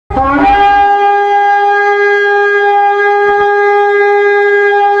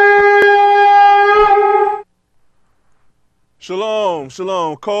Shalom,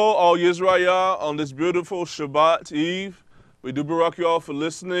 shalom. Kol all YHWH on this beautiful Shabbat Eve. We do barak you all for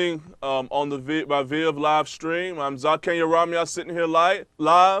listening on the by via of live stream. I'm Zawkane YarahmeYah sitting here live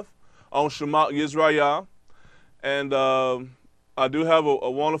on YHWH. And I do have a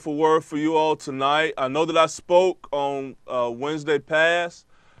wonderful word for you all tonight. I know that I spoke on Wednesday past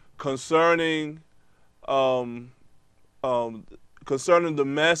concerning the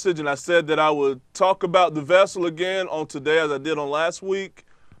message, and I said that I would talk about the vessel again on today as I did on last week,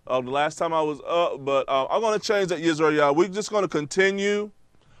 the last time I was up, but I'm going to change that YHWH. We're just going to continue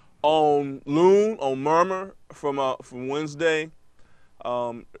on loon, on murmur from Wednesday.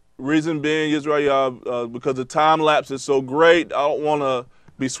 Reason being, YHWH, because the time lapse is so great, I don't want to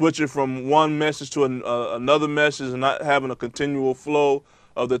be switching from one message to another message and not having a continual flow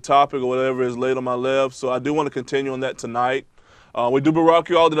of the topic or whatever is laid on my left. So I do want to continue on that tonight. We do barak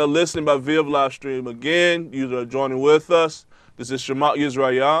you all that are listening by via live stream. Again, you are joining with us. This is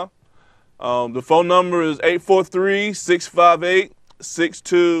YHWH. The phone number is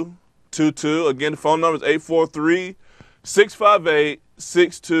 843-658-6222. Again, the phone number is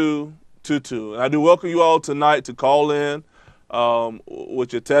 843-658-6222. And I do welcome you all tonight to call in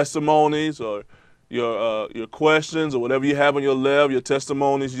with your testimonies or your questions or whatever you have on your left, your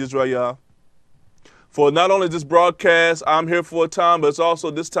testimonies, YHWH. For not only this broadcast, I'm here for a time, but it's also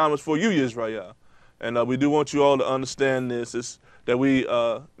this time is for you, YHWH. And we do want you all to understand this, is that we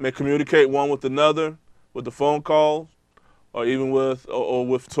may communicate one with another with the phone calls or even with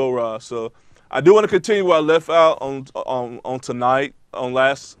Torah. So I do want to continue what I left out on tonight, on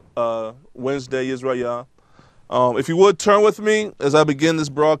last Wednesday, YHWH. If you would turn with me as I begin this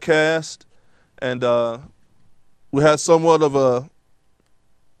broadcast, and we had somewhat of a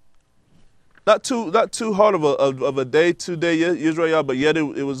not too hard of a day today, YHWH, but yet it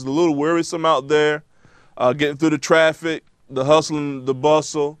was a little wearisome out there, getting through the traffic, the hustle and the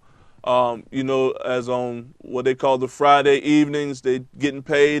bustle. You know, as on what they call the Friday evenings, they getting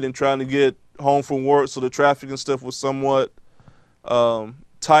paid and trying to get home from work, so the traffic and stuff was somewhat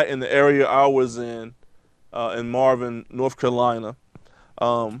tight in the area I was in Marvin, North Carolina.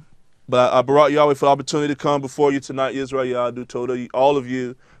 But I brought Yahweh for the opportunity to come before you tonight, YHWH. I do told all of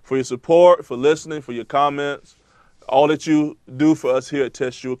you for your support, for listening, for your comments, all that you do for us here at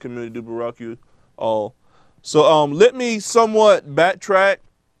Teshua Community. Do barak you all. So let me somewhat backtrack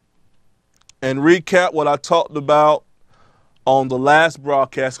and recap what I talked about on the last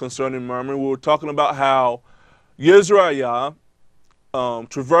broadcast concerning murmuring. We were talking about how YHWH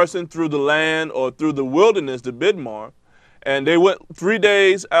traversing through the land or through the wilderness, the Bidmar, and they went 3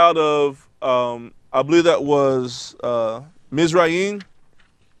 days out of, I believe that was Mizraim,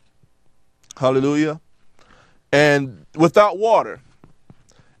 hallelujah, and without water.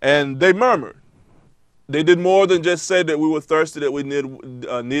 And they murmured. They did more than just say that we were thirsty, that we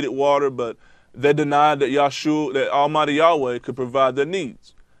needed water, but they denied that that Almighty Yahweh could provide their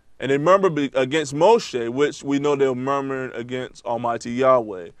needs. And they murmured against Moshe, which we know they were murmuring against Almighty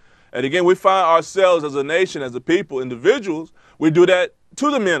Yahweh. And again, we find ourselves as a nation, as a people, individuals, we do that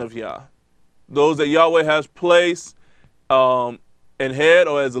to the men of Yah, those that Yahweh has placed in head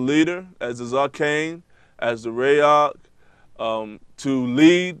or as a leader, as the Zawkane, as the Rayach, to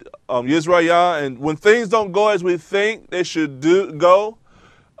lead YHWH. And when things don't go as we think they should go,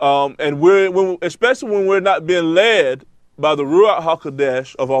 and especially when we're not being led by the Ruach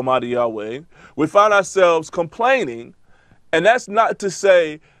HaKodesh of Almighty Yahweh, we find ourselves complaining. And that's not to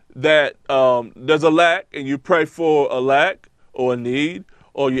say that there's a lack and you pray for a lack or a need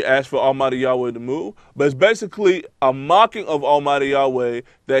or you ask for Almighty Yahweh to move, but it's basically a mocking of Almighty Yahweh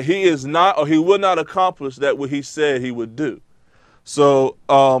that he is not or he will not accomplish that what he said he would do. So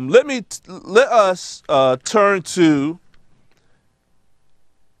let us turn to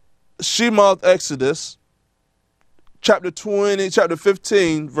Shemoth Exodus chapter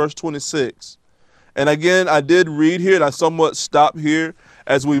 15 verse 26. And again, I did read here and I somewhat stopped here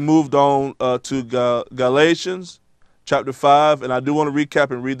as we moved on to Galatians chapter 5. And I do want to recap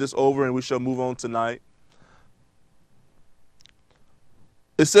and read this over, and we shall move on tonight.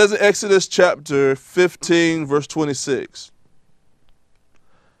 It says in Exodus chapter 15, verse 26,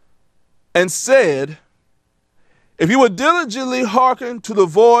 and said, if you would diligently hearken to the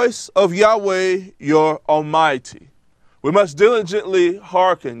voice of Yahweh your Almighty. We must diligently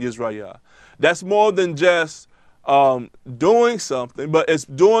hearken, YHWH. That's more than just doing something, but it's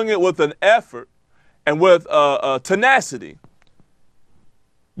doing it with an effort and with tenacity.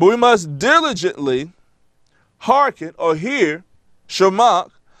 But we must diligently hearken or hear, Shema,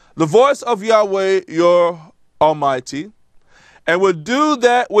 the voice of Yahweh your Almighty, and would do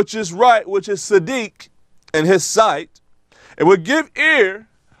that which is right, which is Sadiq in his sight, and will give ear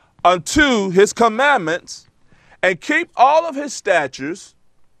unto his commandments, and keep all of his statutes,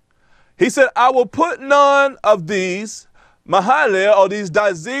 he said, I will put none of these mahale, or these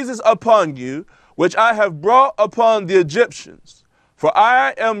diseases upon you, which I have brought upon the Egyptians. For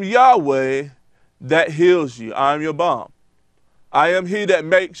I am Yahweh that heals you. I am your balm. I am he that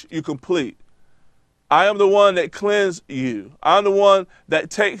makes you complete. I am the one that cleanses you. I'm the one that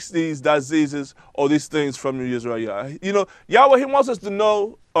takes these diseases or these things from you, Israel. You know, Yahweh, he wants us to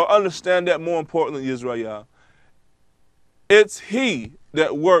know or understand that more importantly, Israel. It's he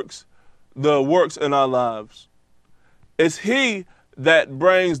that works the works in our lives. It's he that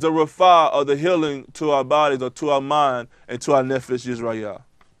brings the rafa or the healing to our bodies or to our mind and to our nefesh, Israel.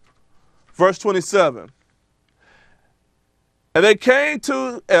 Verse 27. And they came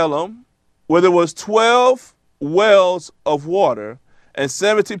to Elam, where there was 12 wells of water and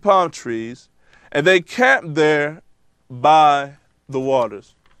 70 palm trees, and they camped there by the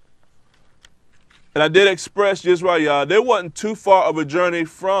waters. And I did express Yisrael, they wasn't too far of a journey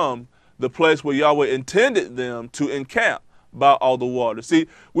from the place where Yahweh intended them to encamp by all the water. See,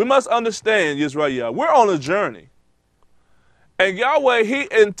 we must understand, Yisrael, we're on a journey. And Yahweh, he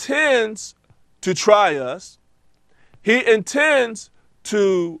intends to try us. He intends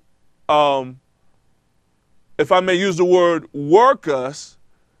to if I may use the word, work us,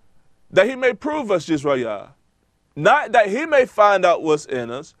 that he may prove us, Yisrael. Not that he may find out what's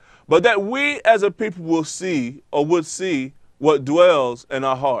in us, but that we as a people will see or would see what dwells in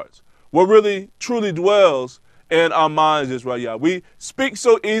our hearts, what really truly dwells in our minds, Yisrael. We speak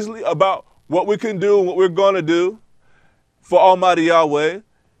so easily about what we can do and what we're going to do for Almighty Yahweh,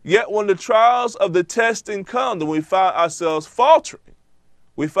 yet when the trials of the testing come, then we find ourselves faltering.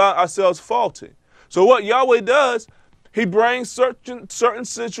 We find ourselves faulting. So what Yahweh does, he brings certain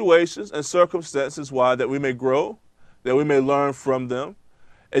situations and circumstances, why? That we may grow, that we may learn from them.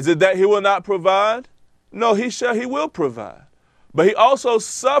 Is it that he will not provide? No, he will provide. But he also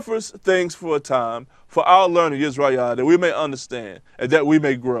suffers things for a time for our learning, Israel, that we may understand and that we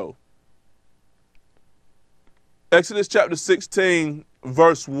may grow. Exodus chapter 16,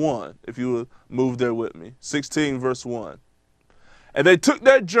 verse 1, if you will move there with me. 16, verse 1. And they took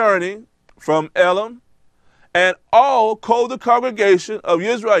their journey from Elam, and all the congregation of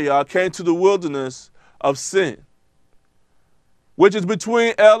Israel came to the wilderness of Sin, which is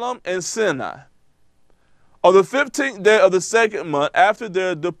between Elam and Sinai, on the 15th day of the second month after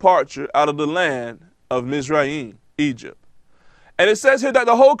their departure out of the land of Mizraim, Egypt. And it says here that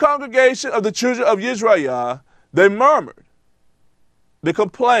the whole congregation of the children of Israel, they murmured, they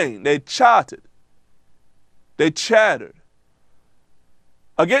complained, they chattered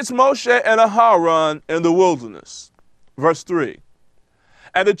against Moshe and Aharon in the wilderness. Verse 3.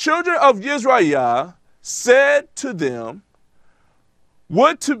 And the children of Israel said to them,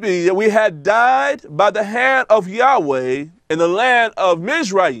 would to be that we had died by the hand of Yahweh in the land of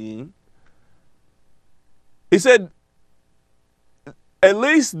Mizraim. He said, at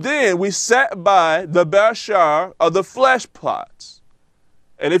least then we sat by the Bashar of the flesh pots.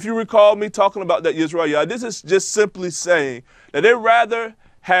 And if you recall me talking about that, Israel, this is just simply saying that they rather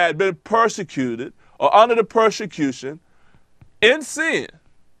had been persecuted or under the persecution in sin,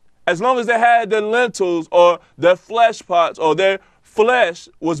 as long as they had their lentils or their flesh pots or their flesh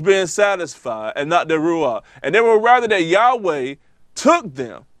was being satisfied and not their ruah. And they would rather that Yahweh took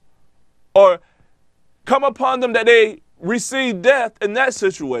them or come upon them that they received death in that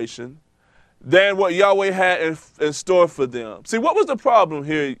situation than what Yahweh had in store for them. See, what was the problem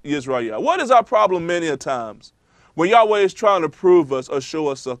here, Israel? What is our problem many a times when Yahweh is trying to prove us or show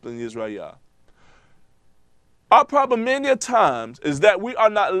us something, Israel? Our problem many a times is that we are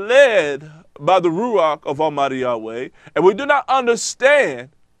not led by the Ruach of Almighty Yahweh, and we do not understand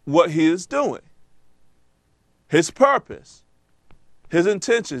what he is doing, his purpose, his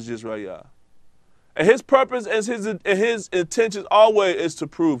intentions, Israel. And his purpose and his intentions always is to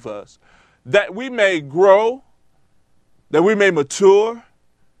prove us that we may grow, that we may mature,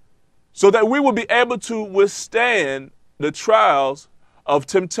 so that we will be able to withstand the trials of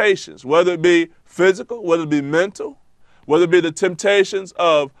temptations, whether it be physical, whether it be mental, whether it be the temptations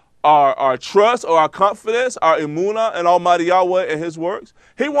of our trust or our confidence, our emunah in Almighty Yahweh and his works.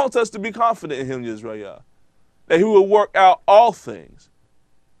 He wants us to be confident in him, Israel, that he will work out all things,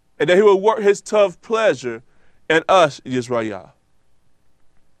 and that he will work his tough pleasure in us, Israel.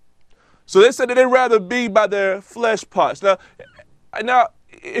 So they said that they'd rather be by their flesh pots. Now,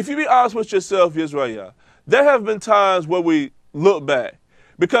 if you be honest with yourself, Israel, there have been times where we look back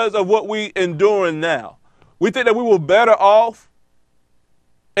because of what we enduring now. We think that we were better off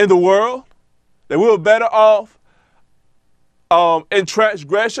in the world, that we were better off in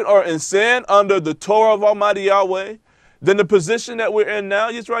transgression or in sin under the Torah of Almighty Yahweh, then the position that we're in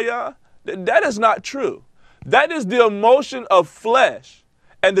now, YHWH, that is not true. That is the emotion of flesh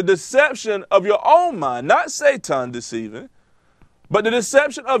and the deception of your own mind, not Satan deceiving, but the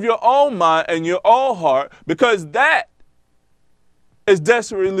deception of your own mind and your own heart, because that is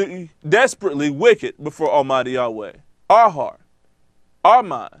desperately wicked before Almighty Yahweh. Our heart, our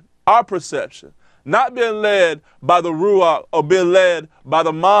mind, our perception, not being led by the Ruach or being led by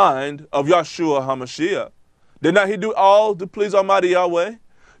the mind of Yahshua HaMashiach. Did not he do all to please Almighty Yahweh?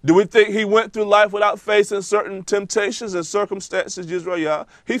 Do we think he went through life without facing certain temptations and circumstances, YHWH?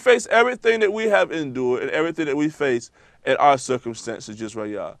 He faced everything that we have endured and everything that we face in our circumstances,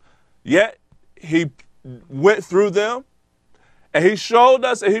 YHWH. Yet he went through them, and he showed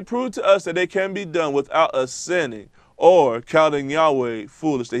us and he proved to us that they can be done without us sinning or counting Yahweh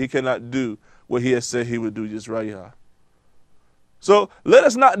foolish, that he cannot do what he has said he would do, YHWH. So let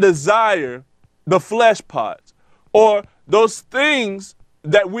us not desire the flesh parts or those things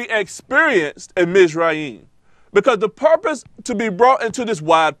that we experienced in Mizraim. Because the purpose to be brought into this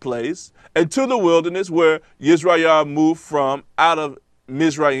wide place and to the wilderness where YHWH moved from out of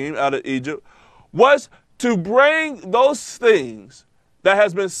Mizraim, out of Egypt, was to bring those things that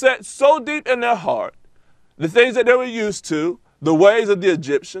has been set so deep in their heart, the things that they were used to, the ways of the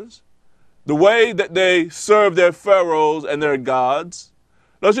Egyptians, the way that they served their pharaohs and their gods.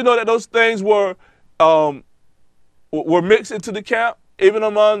 Don't you know that those things were mixed into the camp, even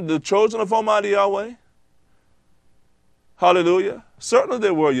among the chosen of Almighty Yahweh? Hallelujah. Certainly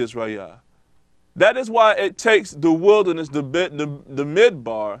they were, YHWH. That is why it takes the wilderness, the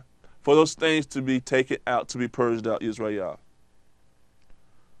midbar, for those things to be taken out, to be purged out, YHWH.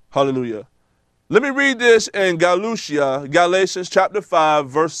 Hallelujah. Let me read this in Galatians chapter 5,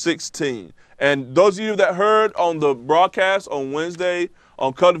 verse 16. And those of you that heard on the broadcast on Wednesday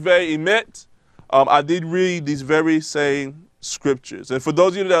on Cultivate Emit, I did read these very same scriptures. And for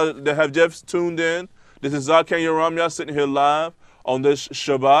those of you that have just tuned in, this is Zawkane YarahmeYah sitting here live on this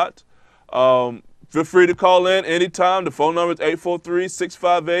Shabbat. Feel free to call in anytime. The phone number is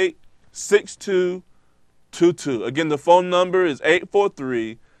 843-658-6222. Again, the phone number is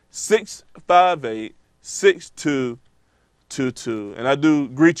 843-658-6222. And I do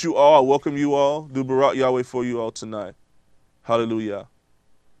greet you all. I welcome you all. Do Barak Yahweh for you all tonight. Hallelujah.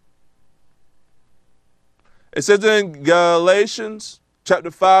 It says in Galatians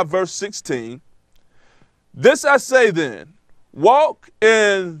chapter 5, verse 16, this I say then, walk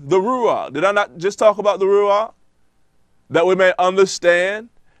in the Ruach. Did I not just talk about the Ruach? That we may understand,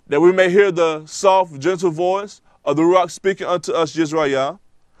 that we may hear the soft, gentle voice of the Ruach speaking unto us, YHWH.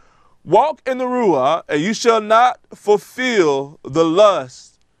 Walk in the Ruach, and you shall not fulfill the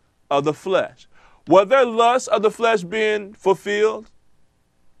lust of the flesh. Were there lusts of the flesh being fulfilled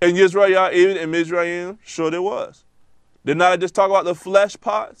in YHWH, even in Mizraim? Sure there was. Did not I just talk about the flesh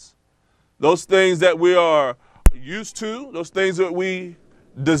parts? Those things that we are used to, those things that we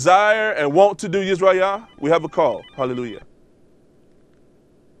desire and want to do, YHWH? We have a call. Hallelujah.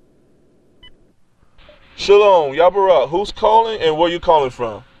 Shalom, Yabarak. Who's calling and where you calling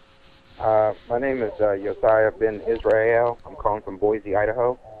from? My name is Josiah ben Israel. I'm calling from Boise,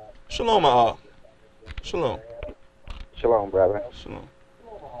 Idaho. Shalom, Ma'ah. Shalom. Shalom, brother. Shalom.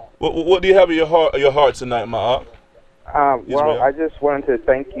 What do you have in your heart tonight, Ma'ah? Well, I just wanted to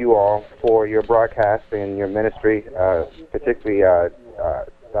thank you all for your broadcast and your ministry, particularly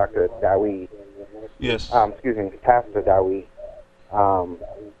Dr. Dawi. Yes. Excuse me, Pastor Dawi.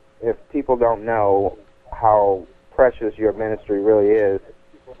 If people don't know how precious your ministry really is,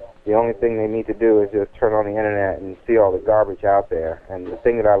 the only thing they need to do is just turn on the internet and see all the garbage out there. And the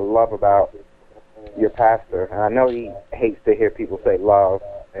thing that I love about your pastor, and I know he hates to hear people say love,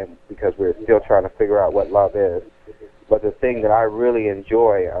 and because we're still trying to figure out what love is, but the thing that I really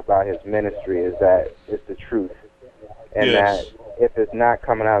enjoy about his ministry is that it's the truth. And yes, that if it's not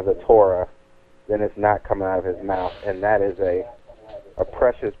coming out of the Torah, then it's not coming out of his mouth. And that is a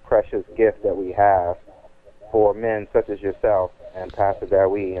precious, precious gift that we have for men such as yourself and Pastor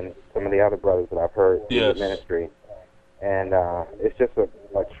Dawi and some of the other brothers that I've heard in the ministry. And it's just a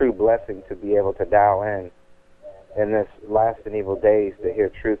true blessing to be able to dial in this last and evil days to hear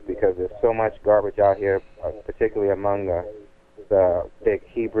truth, because there's so much garbage out here, particularly among the big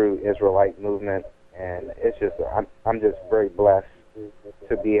Hebrew Israelite movement. And it's just, I'm just very blessed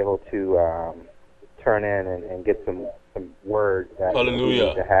to be able to turn in and get some word that we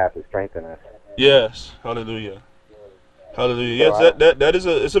need to have to strengthen us. Yes, hallelujah. Hallelujah. So yes, that is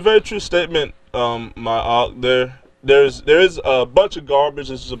it's a very true statement, there is a bunch of garbage,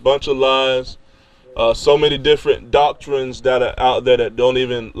 there's a bunch of lies, So many different doctrines that are out there that don't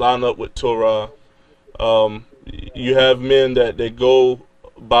even line up with Torah. You have men that they go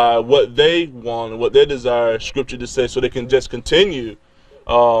by what they want and what they desire Scripture to say, so they can just continue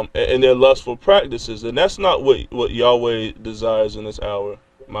in their lustful practices, and that's not what Yahweh desires in this hour.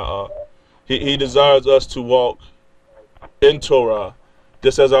 He desires us to walk in Torah,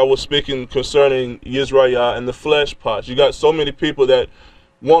 just as I was speaking concerning Yisrael and the flesh pots. You got so many people that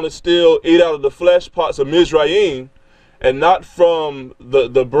want to still eat out of the flesh pots of Mizraim and not from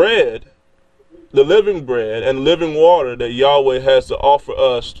the bread, the living bread and living water that Yahweh has to offer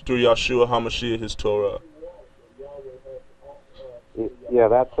us through Yahshua HaMashiach, his Torah. Yeah,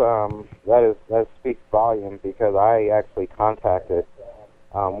 that speaks volume, because I actually contacted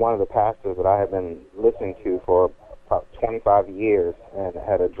one of the pastors that I have been listening to for about 25 years and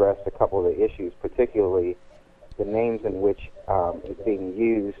had addressed a couple of the issues, particularly the names in which is being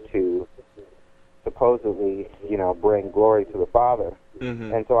used to supposedly, bring glory to the Father.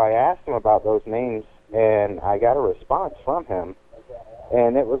 Mm-hmm. And so I asked him about those names, and I got a response from him,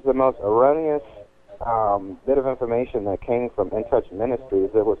 and it was the most erroneous bit of information that came from In Touch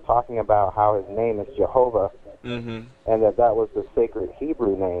Ministries. It was talking about how his name is Jehovah, Mm-hmm. and that was the sacred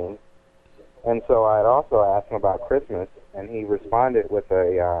Hebrew name. And so I had also asked him about Christmas, and he responded with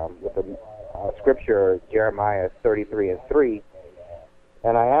a scripture, Jeremiah 33:3.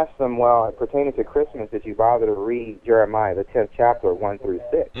 And I asked him, well, pertaining to Christmas, did you bother to read Jeremiah, the 10th chapter, 1 through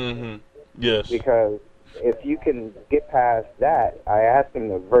 6? Mm-hmm. Yes. Because if you can get past that, I asked him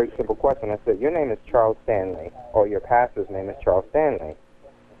a very simple question. I said, your name is Charles Stanley, or your pastor's name is Charles Stanley.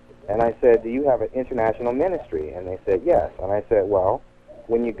 And I said, do you have an international ministry? And they said, yes. And I said, well,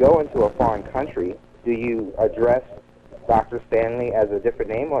 when you go into a foreign country, do you address Dr. Stanley as a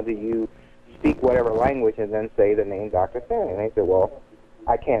different name, or do you speak whatever language and then say the name Dr. Stanley? And they said, well,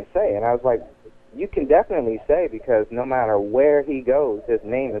 I can't say. And I was like, you can definitely say, because no matter where he goes, his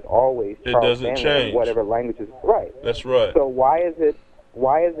name is always Charles Stanley. It doesn't change. Whatever language is right. That's right. So why is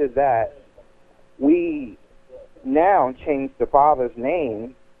it that we now change the Father's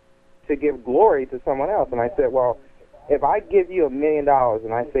name to give glory to someone else? And I said, well, if I give you $1 million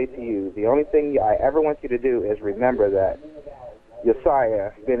and I say to you, the only thing I ever want you to do is remember that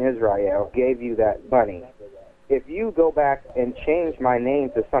Josiah ben Israel gave you that money. If you go back and change my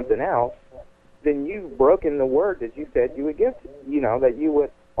name to something else, then you've broken the word that you said you would give, that you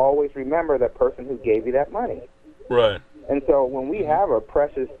would always remember that person who gave you that money. Right. And so when we have a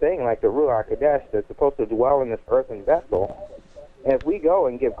precious thing like the Ruach Kodesh that's supposed to dwell in this earthen vessel, and if we go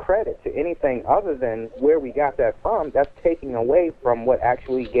and give credit to anything other than where we got that from, that's taking away from what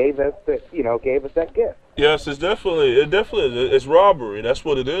actually gave us that gift. Yes, it's robbery. That's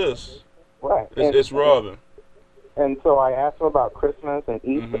what it is. Right. It's robbing. And so I asked them about Christmas and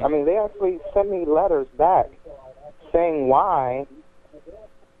Easter. Mm-hmm. I mean, they actually sent me letters back saying why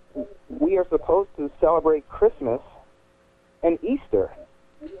we are supposed to celebrate Christmas and Easter.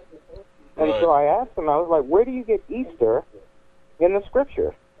 And right. so I asked them, I was like, where do you get Easter in the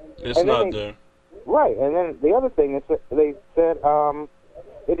Scripture? It's not there. Right. And then the other thing is that they said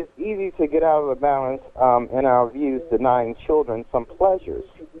it is easy to get out of the balance in our views, denying children some pleasures.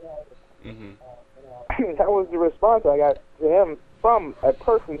 Mm-hmm. That was the response I got to him from a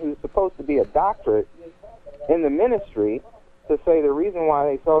person who's supposed to be a doctorate in the ministry, to say the reason why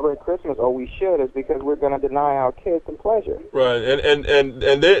they celebrate Christmas, or we should, is because we're going to deny our kids some pleasure. Right, and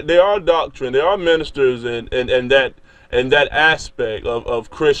there are doctrine, there are ministers and that aspect of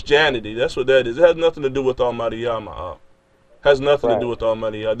Christianity. That's what that is. It has nothing to do with Almighty Yah. Has nothing to do with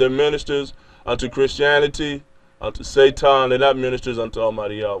Almighty Yah. They're ministers unto Christianity, unto Satan. They're not ministers unto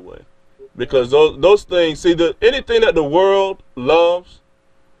Almighty Yahweh. Because those things, see, anything that the world loves,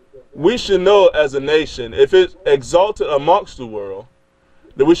 we should know as a nation, if it's exalted amongst the world,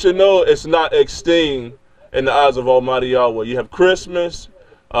 then we should know it's not esteemed in the eyes of Almighty Yahweh. You have Christmas,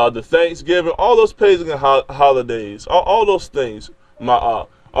 the Thanksgiving, all those pagan holidays, all those things are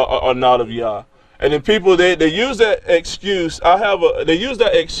not of Yah. And then people, they use that excuse. They use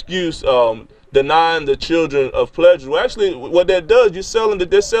that excuse, denying the children of pleasure. Well, actually, what that does, they're selling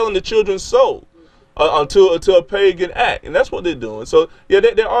the children's soul unto a pagan act, and that's what they're doing. So yeah,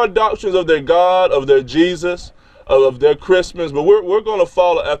 there are doctrines of their God, of their Jesus, of their Christmas, but we're going to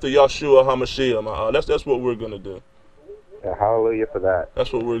follow after Yahshua HaMashiach. That's what we're going to do. Yeah, hallelujah for that.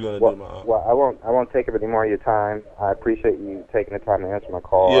 That's what we're going to do, Well, I won't take up any more of your time. I appreciate you taking the time to answer my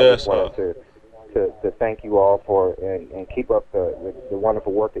call. Yes, I just wanted to thank you all for and keep up the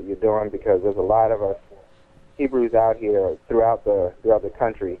wonderful work that you're doing, because there's a lot of us Hebrews out here throughout the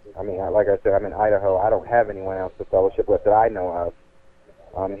country. I mean, like I said, I'm in Idaho. I don't have anyone else to fellowship with that I know of.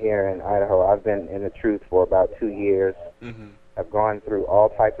 here in Idaho. I've been in the truth for about 2 years. I've gone through all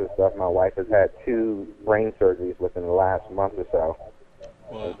types of stuff. My wife has had 2 brain surgeries within the last month or so.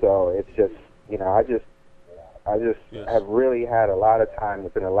 Wow. And so it's just, you know, I just have really had a lot of time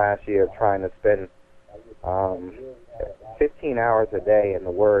within the last year trying to spend 15 hours a day in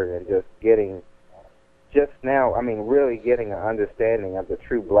the Word and just getting, really getting an understanding of the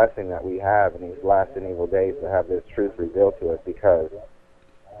true blessing that we have in these last and evil days to have this truth revealed to us, because,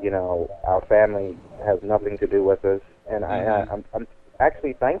 you know, our family has nothing to do with us. And I'm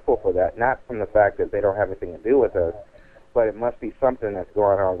actually thankful for that, not from the fact that they don't have anything to do with us, but it must be something that's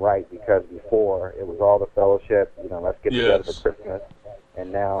going on right, because before it was all the fellowship, you know, let's get together for Christmas,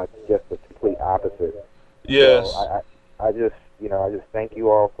 and now it's just the complete opposite. Yes. So I just thank you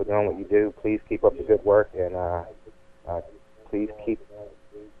all for doing what you do. Please keep up the good work, and please keep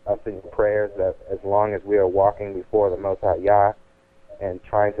us in your prayers that as long as we are walking before the Most High Yah and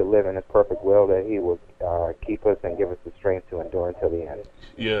trying to live in His perfect will, that He will keep us and give us the strength to endure until the end.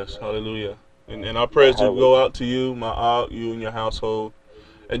 Yes, hallelujah. And our prayers do go out to you, you and your household.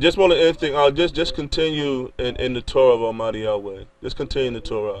 And just want to anything, just continue in the Torah of Almighty Yahweh. Just continue in the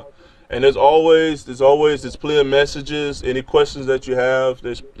Torah. And there's plenty of messages. Any questions that you have,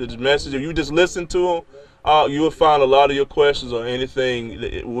 there's messages. If you just listen to them, you will find a lot of your questions or anything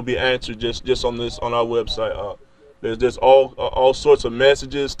that will be answered just on our website. There's all sorts of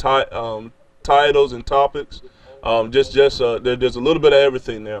messages, titles and topics. There's a little bit of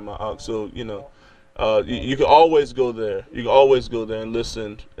everything there, so you know, you can always go there. You can always go there and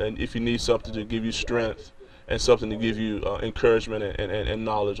listen, and if you need something to give you strength and something to give you encouragement and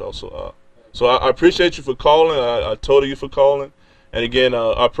knowledge also. So I appreciate you for calling. I told you for calling, and again,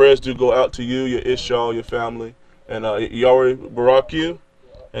 our prayers do go out to you, your Ishal, your family, and Yahweh Barak you,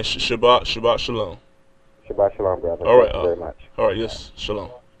 and Shabbat Shalom. Shabbat Shalom, brother. All right. Thank you very much. All right. Yes.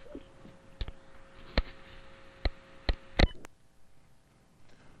 Shalom.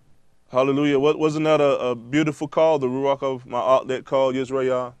 Hallelujah. Wasn't that a beautiful call, the Ruach of my that called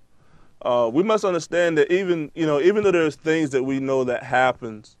Yisrael? We must understand that even though there's things that we know that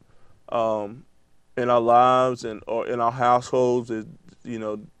happens in our lives or in our households,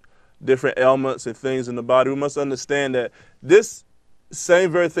 different ailments and things in the body, we must understand that this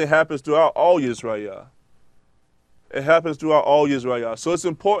same very thing happens throughout all Yisrael. It happens throughout all Yisrael. So it's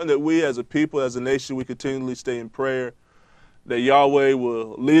important that we as a people, as a nation, we continually stay in prayer, that Yahweh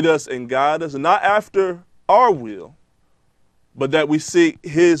will lead us and guide us, and not after our will, but that we seek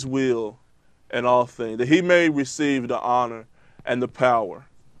His will in all things, that He may receive the honor and the power,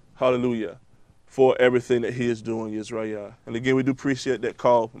 hallelujah, for everything that He is doing, Israel. And again, we do appreciate that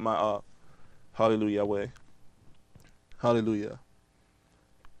call, my hallelujah, Yahweh. Hallelujah.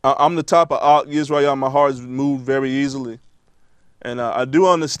 I'm the type of Israel, my heart is moved very easily. And I do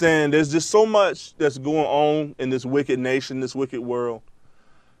understand there's just so much that's going on in this wicked nation, this wicked world,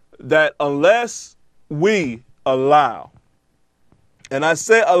 that unless we allow, and I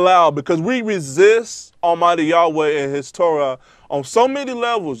say allow because we resist Almighty Yahweh and His Torah on so many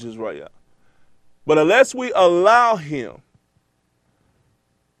levels, Israel. But unless we allow Him,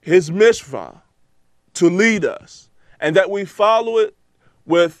 His mishvah, to lead us, and that we follow it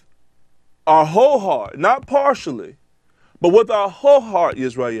with our whole heart, not partially, but with our whole heart,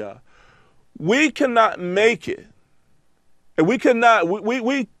 Israel, we cannot make it. And we cannot,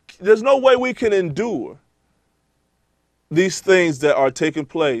 there's no way we can endure these things that are taking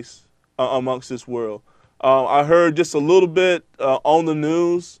place amongst this world. I heard just a little bit on the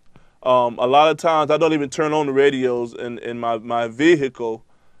news. A lot of times I don't even turn on the radios in my vehicle.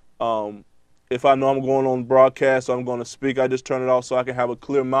 If I know I'm going on broadcast or I'm going to speak, I just turn it off so I can have a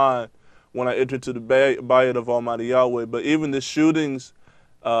clear mind when I enter to the bayit of Almighty Yahweh. But even the shootings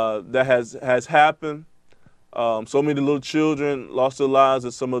that has happened, so many little children lost their lives,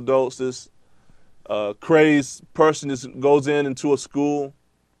 and some adults, this crazed person just goes into a school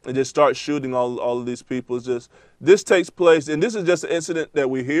and just starts shooting all of these people. It's just, this takes place, and this is just an incident that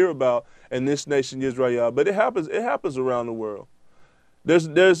we hear about in this nation, Israel, but it happens around the world. There's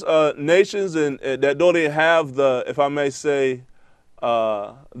nations that don't even have the, if I may say,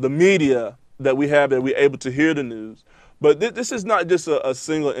 the media that we have, that we're able to hear the news. But this is not just a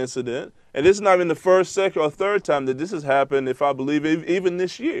single incident, and this is not even the first, second, or third time that this has happened, if I believe, even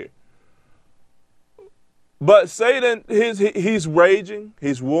this year. But Satan, he's raging,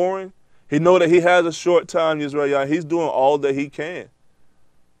 he's warring. He knows that he has a short time, Israel. He's doing all that he can,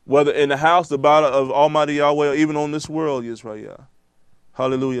 whether in the house, the battle of Almighty Yahweh, or even on this world, Israel.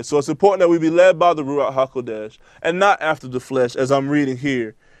 Hallelujah. So it's important that we be led by the Ruach HaKodesh and not after the flesh, as I'm reading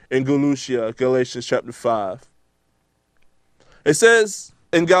here in Galatians chapter 5. It says,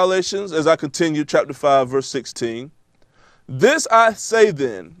 in Galatians, as I continue, chapter 5, verse 16. This I say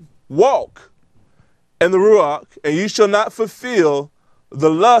then, walk in the Ruach, and ye shall not fulfill the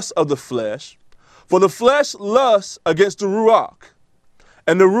lust of the flesh. For the flesh lusts against the Ruach,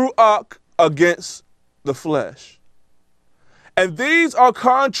 and the Ruach against the flesh. And these are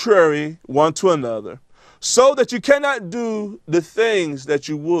contrary one to another, so that you cannot do the things that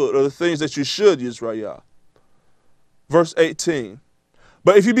you would, or the things that you should, YHWH. Verse 18.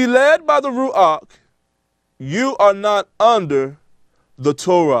 But if you be led by the Ruach, you are not under the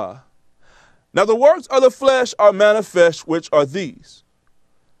Torah. Now the works of the flesh are manifest, which are these: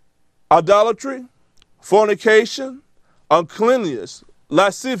 idolatry, fornication, uncleanness,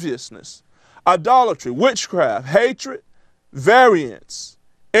 lasciviousness, idolatry, witchcraft, hatred, variance,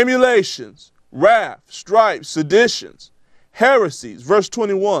 emulations, wrath, strife, seditions, heresies, verse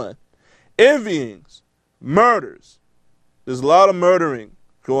 21, envyings, murders. There's a lot of murdering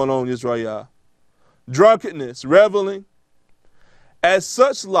going on in Israel. Drunkenness, reveling, as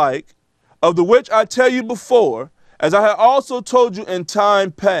such like, of the which I tell you before, as I have also told you in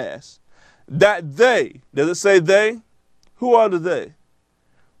time past, that they, does it say they? Who are the they?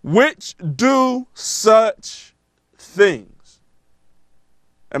 Which do such things.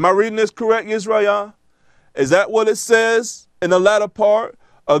 Am I reading this correct, Israel? Is that what it says in the latter part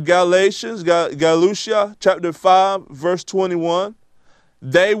of Galatians, Galatia, chapter 5, verse 21?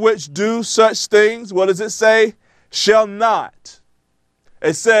 They which do such things, what does it say? Shall not.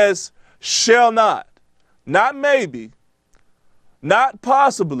 It says, shall not. Not maybe, not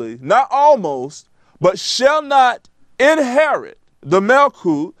possibly, not almost, but shall not inherit the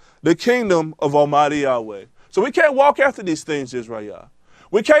Melchut, the kingdom of Almighty Yahweh. So we can't walk after these things, Israel.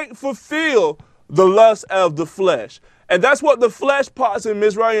 We can't fulfill the lust of the flesh. And that's what the flesh parts in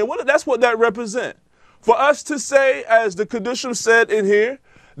Mizraim, that's what that represents. For us to say, as the Kedushim said in here,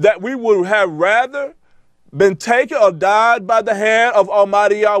 that we would have rather been taken or died by the hand of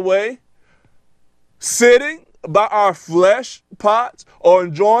Almighty Yahweh, sitting by our flesh pots or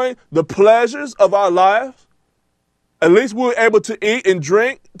enjoying the pleasures of our life, at least we were able to eat and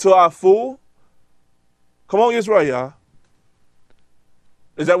drink to our full. Come on, Israel.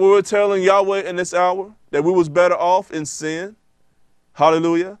 Is that what we're telling Yahweh in this hour? That we was better off in sin?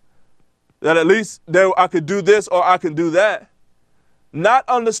 Hallelujah. That at least I could do this or I can do that. Not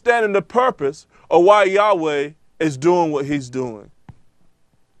understanding the purpose of why Yahweh is doing what he's doing.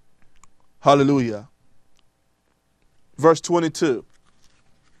 Hallelujah. Verse 22.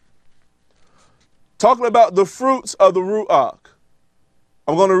 Talking about the fruits of the Ruach.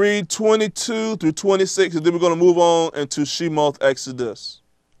 I'm going to read 22 through 26, and then we're going to move on into Shemoth Exodus.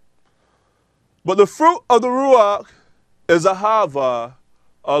 But the fruit of the Ruach is ahava,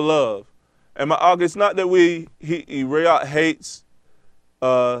 a love. And my argue, it's not that Re'at hates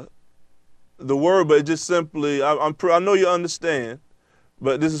the word, but it just simply, I know you understand,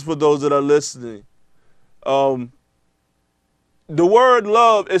 but this is for those that are listening. The word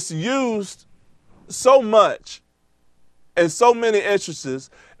love is used so much in so many instances,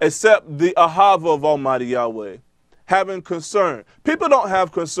 except the ahava of Almighty Yahweh. Having concern. People don't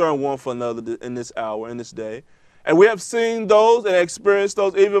have concern one for another in this hour, in this day. And we have seen those and experienced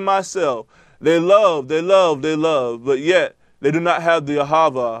those, even myself. They love, but yet they do not have the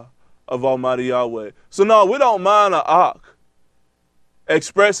ahava of Almighty Yahweh. So no, we don't mind an ak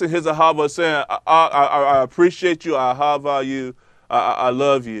expressing his ahava, saying, I appreciate you, I ahava you, I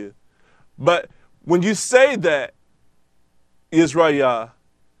love you. But when you say that, Israel,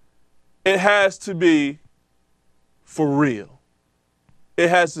 it has to be for real. It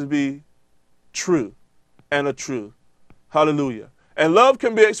has to be true and a truth. Hallelujah. And love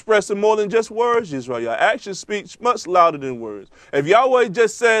can be expressed in more than just words, Israel. Actions speak much louder than words. If Yahweh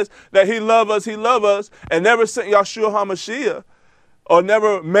just says that he loves us, and never sent Yahshua HaMashiach, or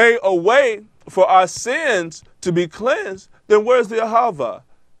never made a way for our sins to be cleansed, then where's the ahava?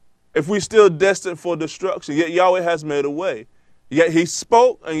 If we're still destined for destruction, yet Yahweh has made a way. Yet he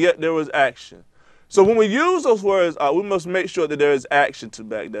spoke, and yet there was action. So when we use those words, we must make sure that there is action to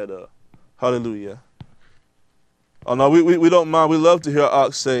back that up. Hallelujah. Oh no, we don't mind. We love to hear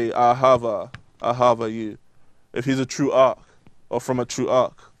Ak say, ahava you, if he's a true Ak, or from a true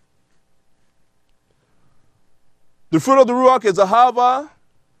Ak. The fruit of the Ruach is ahava,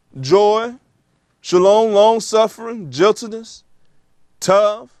 joy, shalom, long-suffering, gentleness,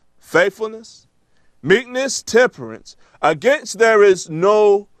 tough, faithfulness, meekness, temperance. Against there is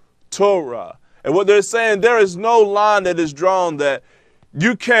no Torah. And what they're saying, there is no line that is drawn that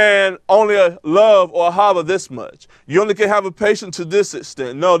you can only love or have this much. You only can have a patience to this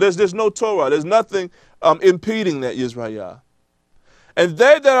extent. No, there's no Torah. There's nothing impeding that, Yisrael. And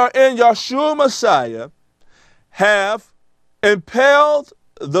they that are in Yahshua Messiah have impaled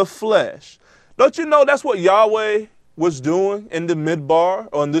the flesh. Don't you know that's what Yahweh was doing in the Midbar,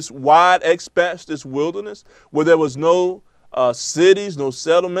 on this wide expanse, this wilderness, where there was no cities, no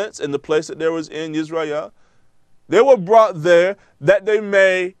settlements in the place that there was in Israel? They were brought there that they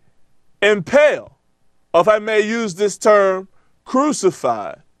may impale, or if I may use this term,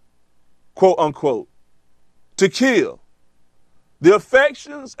 crucify, quote unquote, to kill the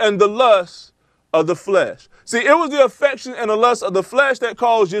affections and the lusts of the flesh. See, it was the affection and the lust of the flesh that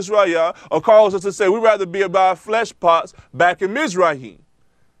caused Israel, or caused us to say we'd rather be about flesh pots back in Mizraim,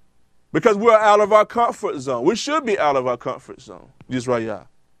 because we're out of our comfort zone. We should be out of our comfort zone, Israel.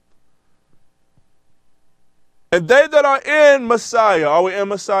 And they that are in Messiah, are we in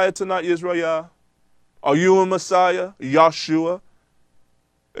Messiah tonight, Israel? Are you in Messiah, Yahshua?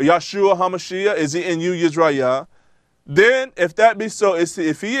 Yahshua HaMashiach, is he in you, Israel? Then, if that be so,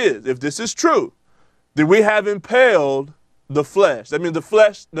 if he is, if this is true, then we have impaled the flesh. That means the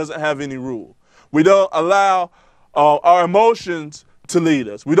flesh doesn't have any rule. We don't allow our emotions to lead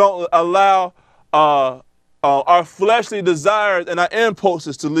us. We don't allow our fleshly desires and our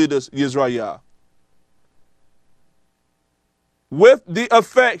impulses to lead us, Israel. With the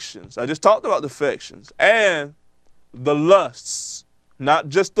affections, I just talked about the affections, and the lusts, not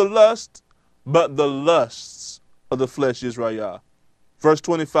just the lust, but the lusts of the flesh, Israel. Verse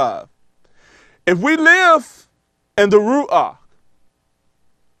 25. If we live in the Ruach,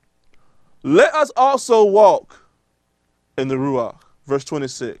 let us also walk in the Ruach. Verse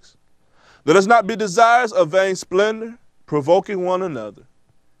 26. Let us not be desirous of vain splendor, provoking one another,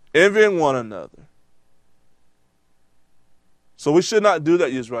 envying one another. So we should not do that,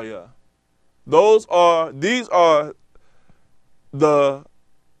 Israel. These are the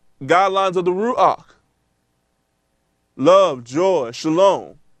guidelines of the Ruach. Love, joy,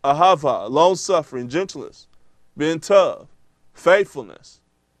 shalom, ahava, long-suffering, gentleness, being tough, faithfulness.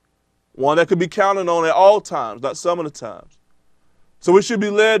 One that could be counted on at all times, not some of the times. So we should be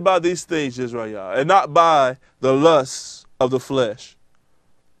led by these things, Israel, and not by the lusts of the flesh.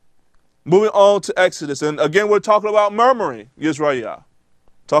 Moving on to Exodus, and again we're talking about murmuring, Israel.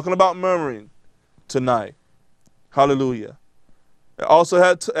 Talking about murmuring tonight. Hallelujah. It also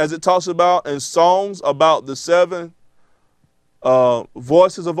had, as it talks about in Psalms, about the 7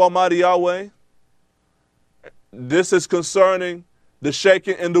 voices of Almighty Yahweh. This is concerning the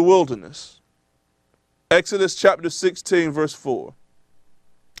shaking in the wilderness. Exodus chapter 16, verse 4.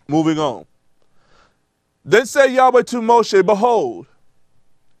 Moving on. Then said Yahweh to Moshe, behold,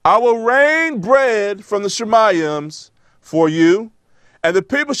 I will rain bread from the Shemaims for you, and the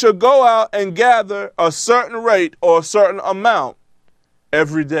people shall go out and gather a certain rate or a certain amount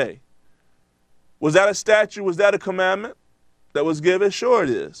every day. Was that a statute? Was that a commandment that was given? Sure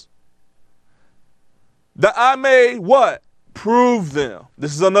it is. That I may what? Prove them.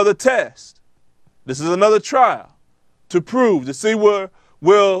 This is another test. This is another trial to prove, to see where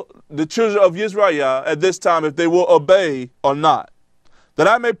will the children of Israel at this time, if they will obey or not. That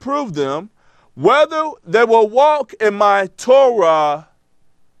I may prove them whether they will walk in my Torah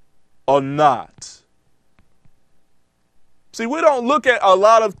or not. See, we don't look at a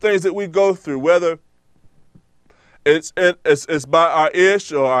lot of things that we go through, whether it's by our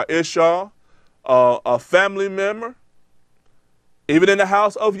ish or our ishah, a family member, even in the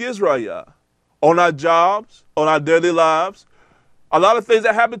house of Israel, on our jobs, on our daily lives. A lot of things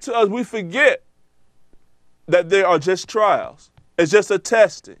that happen to us, we forget that they are just trials. It's just a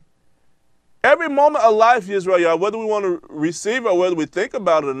testing. Every moment of life, Israel, whether we want to receive it or whether we think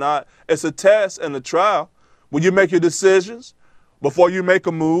about it or not, it's a test and a trial. When you make your decisions, before you make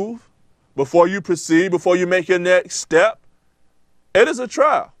a move, before you proceed, before you make your next step, it is a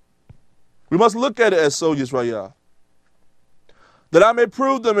trial. We must look at it as so, Israel. That I may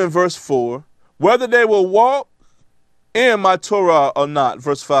prove them in verse 4, whether they will walk in my Torah or not.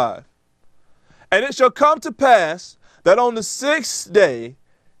 Verse 5. And it shall come to pass that on the 6th day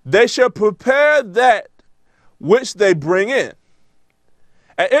they shall prepare that which they bring in,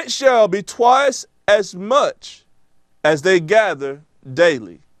 and it shall be twice as much as they gather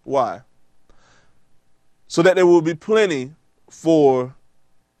daily. Why? So that there will be plenty for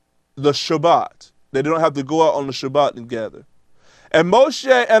the Shabbat. They don't have to go out on the Shabbat and gather. And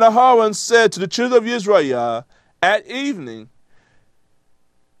Moshe and Aharon said to the children of Israel at evening,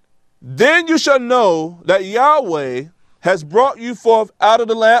 then you shall know that Yahweh has brought you forth out of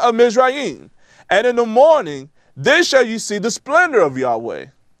the land of Mizraim. And in the morning, then shall you see the splendor of Yahweh.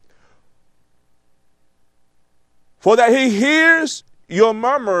 For that he hears your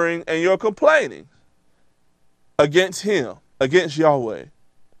murmuring and your complaining against him. against Yahweh.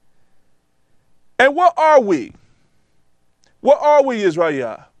 And what are we? What are we,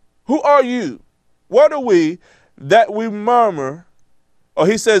 YHWH? Who are you? What are we that we murmur, or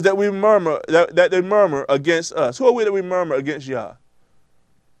he says that we murmur, that they murmur against us? Who are we that we murmur against Yah?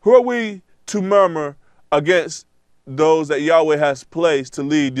 Who are we to murmur against those that Yahweh has placed to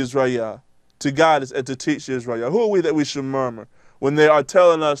lead Israel, to guide us and to teach Israel? Who are we that we should murmur when they are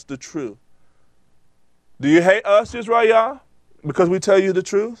telling us the truth? Do you hate us, Israel, because we tell you the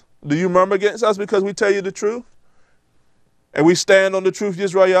truth? Do you murmur against us because we tell you the truth? And we stand on the truth,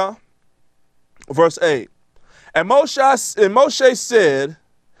 Israel? Verse 8. And Moshe said,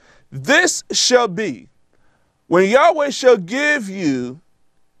 this shall be when Yahweh shall give you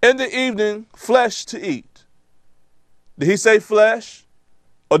in the evening flesh to eat. Did he say flesh?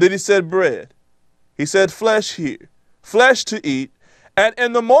 Or did he say bread? He said flesh here. Flesh to eat. And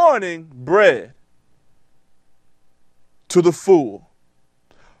in the morning, bread to the full.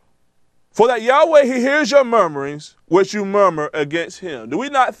 For that Yahweh, he hears your murmurings, which you murmur against him. Do we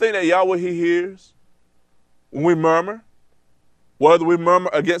not think that Yahweh, he hears when we murmur? Whether we murmur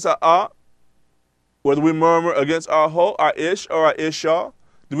against our Ak, whether we murmur against our Ho, our Ish, or our Ishah,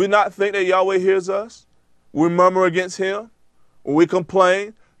 do we not think that Yahweh hears us? We murmur against him, when we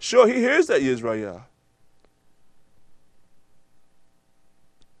complain. Sure, he hears that, Israel.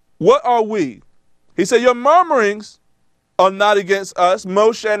 What are we? He said, your murmurings are not against us.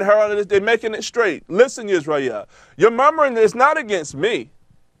 Moshe and Aaron, they're making it straight. Listen, Israel. Your murmuring is not against me.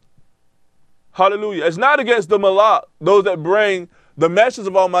 Hallelujah. It's not against the Malak, those that bring the message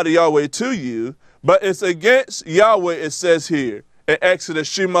of Almighty Yahweh to you, but it's against Yahweh, it says here in Exodus,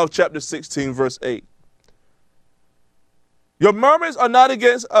 Shema chapter 16, verse 8. Your murmurs are not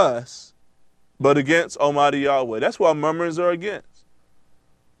against us, but against Almighty Yahweh. That's what murmurs are against.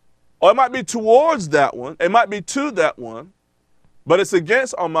 Or it might be towards that one. It might be to that one. But it's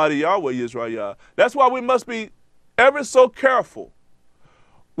against Almighty Yahweh, Israel. That's why we must be ever so careful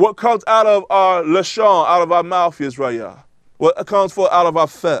what comes out of our lashon, out of our mouth, Israel. What comes forth out of our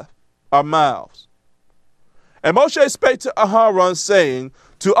feh, our mouths. And Moshe spake to Aharon, saying,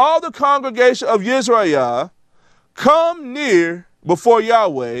 to all the congregation of Israel, come near before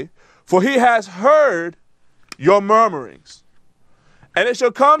Yahweh, for he has heard your murmurings. And it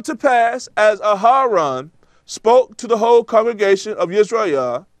shall come to pass, as Aharon spoke to the whole congregation of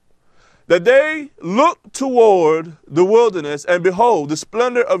Israel, that they looked toward the wilderness, and behold, the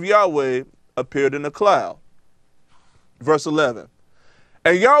splendor of Yahweh appeared in a cloud. Verse 11.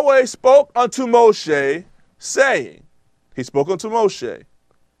 And Yahweh spoke unto Moshe, saying, he spoke unto Moshe,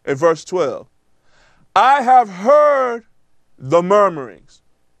 in verse 12, I have heard the murmurings.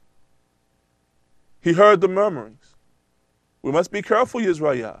 He heard the murmurings. We must be careful,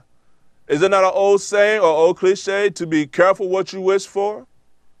 Israel. Is it not an old saying or old cliche to be careful what you wish for?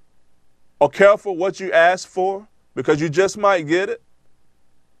 Or careful what you ask for? Because you just might get it?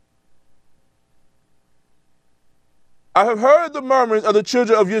 I have heard the murmurings of the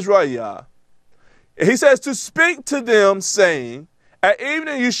children of Israel. He says to speak to them, saying, at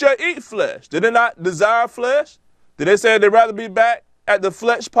evening you shall eat flesh. Did they not desire flesh? Did they say they'd rather be back at the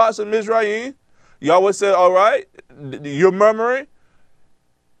flesh pots of Mizraim? Yahweh said, all right, you're murmuring.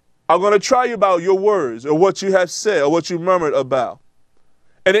 I'm going to try you about your words or what you have said or what you murmured about.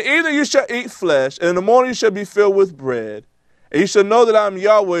 And in the evening you shall eat flesh, and in the morning you shall be filled with bread. And you shall know that I am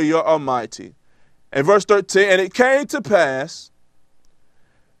Yahweh, your Almighty. And verse 13, and it came to pass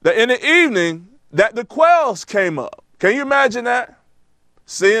that in the evening that the quails came up. Can you imagine that?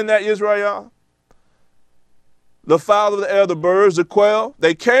 Seeing that, Israel? The fowl of the air, the birds, the quail,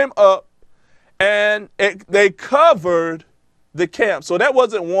 they came up and they covered the camp. So that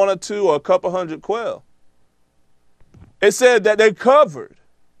wasn't one or two or a couple hundred quail. It said that they covered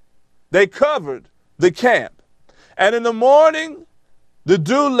the camp. And in the morning, the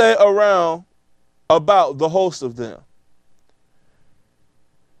dew lay around about the host of them.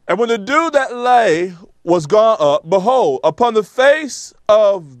 And when the dew that lay was gone up, behold, upon the face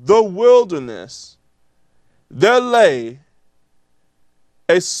of the wilderness, there lay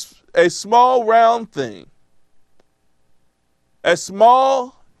a small round thing, as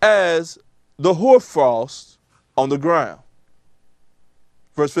small as the hoarfrost on the ground.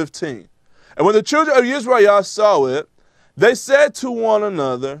 Verse 15. And when the children of Israel saw it, they said to one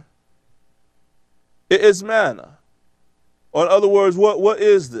another, it is manna. Or in other words, what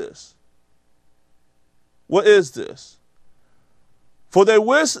is this? What is this? For they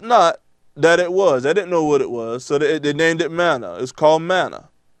wist not that it was. They didn't know what it was, so they named it manna. It's called manna.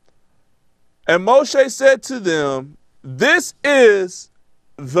 And Moshe said to them, this is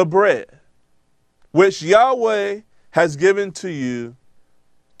the bread which Yahweh has given to you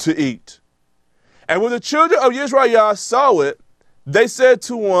to eat. And when the children of YHWH saw it, they said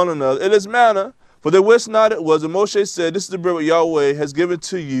to one another, it is manna, for they wist not it was. And Moshe said, this is the bread which Yahweh has given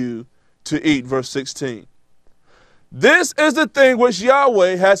to you to eat. Verse 16. This is the thing which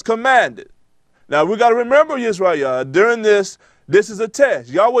Yahweh has commanded. Now we got to remember YHWH. During this is a test.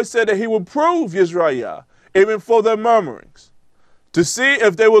 Yahweh said that he would prove YHWH, even for their murmurings, to see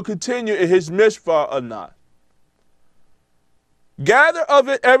if they will continue in his mishpah or not. Gather of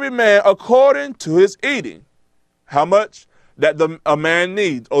it every man according to his eating. How much that a man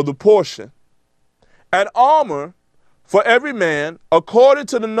needs, or the portion. And armor for every man according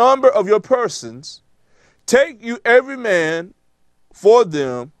to the number of your persons. Take you every man for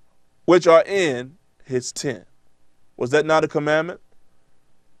them which are in his tent. Was that not a commandment?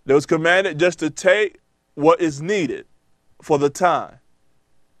 It was commanded just to take what is needed for the time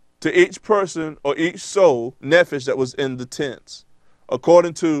to each person or each soul, nephesh, that was in the tents,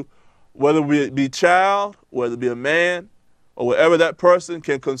 according to whether it be child, whether it be a man, or whatever that person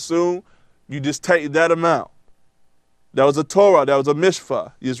can consume. You just take that amount. That was a Torah. That was a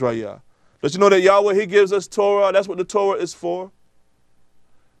mishpah, YHWH. But you know that Yahweh, he gives us Torah. That's what the Torah is for.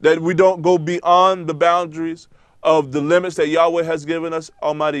 That we don't go beyond the boundaries of the limits that Yahweh has given us,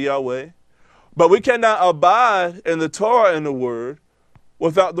 Almighty Yahweh. But we cannot abide in the Torah and the Word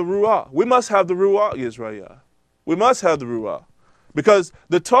without the Ruach. We must have the Ruach, YHWH. We must have the Ruach. Because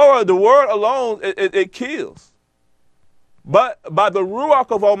the Torah, the Word alone, it kills. But by the Ruach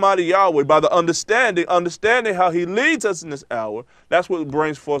of Almighty Yahweh, by the understanding how he leads us in this hour, that's what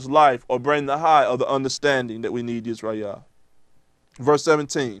brings forth life, or bring the high of the understanding that we need, YHWH. Verse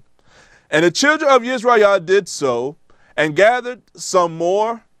 17. And the children of YHWH did so, and gathered some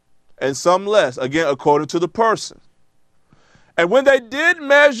more and some less, again, according to the person. And when they did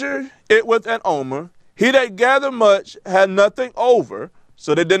measure it with an omer, he that gathered much had nothing over,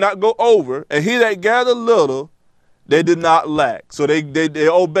 so they did not go over, and he that gathered little, they did not lack. So they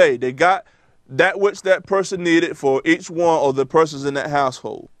obeyed. They got that which that person needed for each one of the persons in that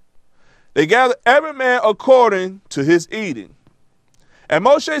household. They gathered every man according to his eating. And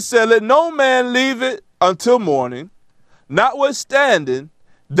Moshe said, let no man leave it until morning. Notwithstanding,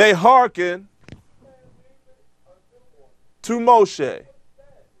 they hearkened to Moshe.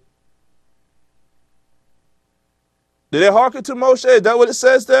 Did they hearken to Moshe? Is that what it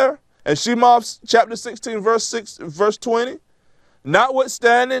says there? And Shema chapter 16, verse 20.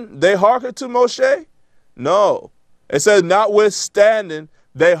 Notwithstanding, they hearken to Moshe? No. It says, notwithstanding,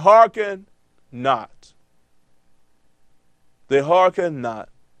 they hearken not. They hearken not.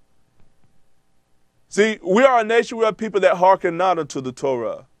 See, we are a nation, we are people that hearken not unto the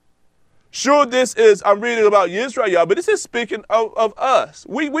Torah. Sure, this is, I'm reading about YHWH, but this is speaking of us.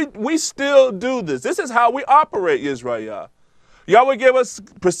 We still do this. This is how we operate, YHWH. Yahweh gave us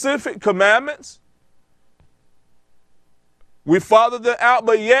specific commandments. We follow them out,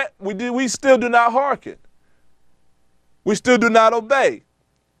 but yet we still do not hearken. We still do not obey.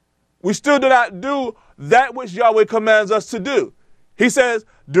 We still do not do that which Yahweh commands us to do. He says,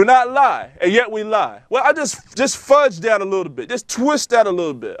 do not lie, and yet we lie. Well, I just fudge that a little bit. Just twist that a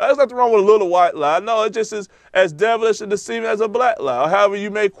little bit. There's nothing wrong with a little white lie. No, it just is as devilish and deceiving as a black lie, or however you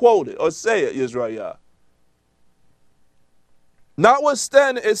may quote it or say it, YHWH.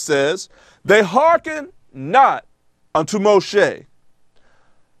 Notwithstanding, it says, they hearken not unto Moshe,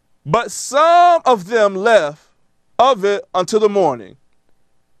 but some of them left of it until the morning,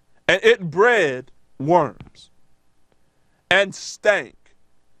 and it bred worms and stank.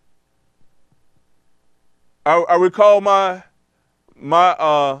 I recall my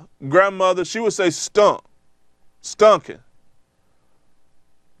grandmother, she would say stunking.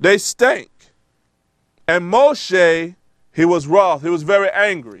 They stank. And Moshe, he was wroth. He was very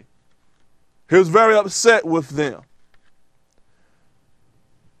angry. He was very upset with them.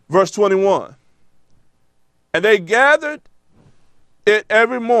 Verse 21. And they gathered it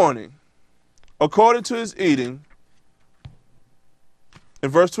every morning according to his eating. In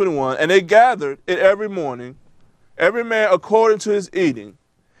verse 21, and they gathered it every morning, every man according to his eating.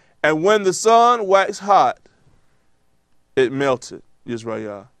 And when the sun waxed hot, it melted.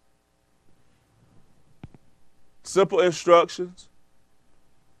 YHWH. Simple instructions.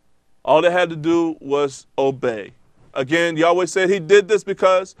 All they had to do was obey. Again, Yahweh said he did this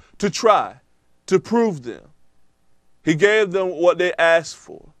because to try, to prove them. He gave them what they asked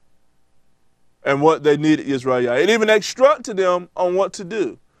for and what they needed, YHWH. It even instructed them on what to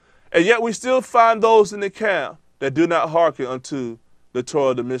do. And yet we still find those in the camp that do not hearken unto the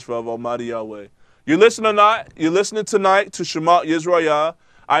Torah, the mitzvah of Almighty Yahweh. You're listening tonight to Shema YHWH.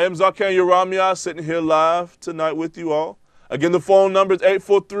 I am Zawkane YarahmeYah, sitting here live tonight with you all. Again, the phone number is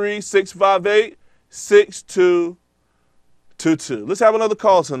 843-658-6222. Let's have another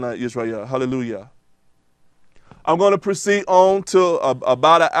call tonight, YHWH. Hallelujah. I'm going to proceed on to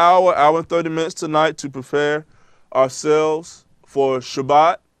about an hour and 30 minutes tonight to prepare ourselves for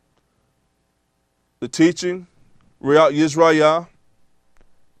Shabbat, the teaching, YHWH,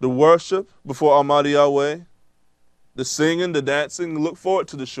 the worship before Almighty Yahweh, the singing, the dancing. Look forward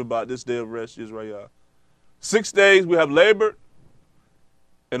to the Shabbat, this day of rest, YHWH. 6 days we have labored,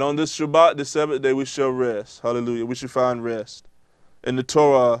 and on this Shabbat, the seventh day, we shall rest. Hallelujah. We shall find rest in the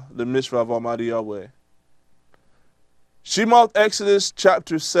Torah, the Mishra of Almighty Yahweh. Shemoth Exodus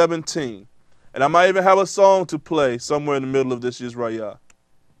chapter 17. And I might even have a song to play somewhere in the middle of this YHWH.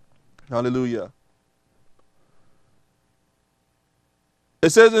 Hallelujah. It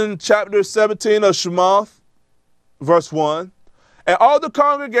says in chapter 17 of Shemoth, verse 1, and all the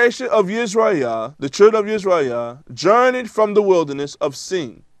congregation of YHWH, the children of YHWH, journeyed from the wilderness of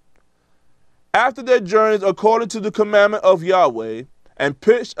Sin, after their journeys according to the commandment of Yahweh, and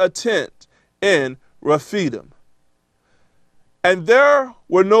pitched a tent in Rephidim. And there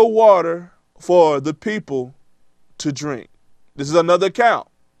were no water for the people to drink. This is another account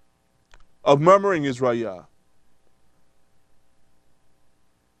of murmuring YHWH.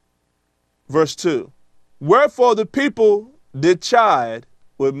 Verse 2. Wherefore the people did chide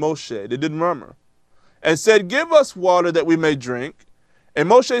with Moshe. They did murmur. And said, give us water that we may drink. And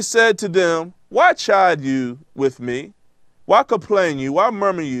Moshe said to them, why chide you with me? Why complain you? Why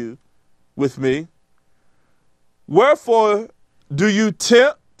murmur you with me? Wherefore do you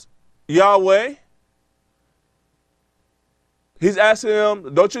tempt Yahweh? He's asking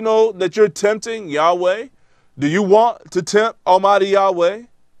them, don't you know that you're tempting Yahweh? Do you want to tempt Almighty Yahweh?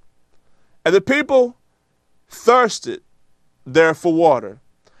 And the people thirsted there for water.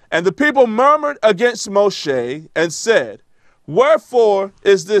 And the people murmured against Moshe and said, wherefore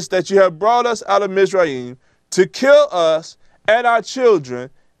is this that you have brought us out of Mizraim to kill us and our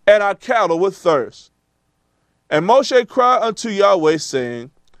children and our cattle with thirst? And Moshe cried unto Yahweh, saying,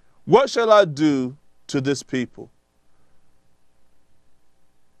 what shall I do to this people?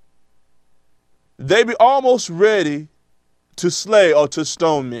 They be almost ready to slay or to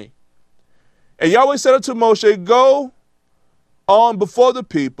stone me. And Yahweh said unto Moshe, go on before the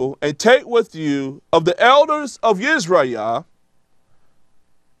people, and take with you of the elders of YHWH,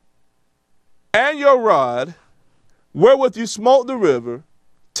 and your rod, wherewith you smote the river,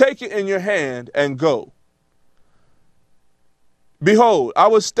 take it in your hand, and go. Behold, I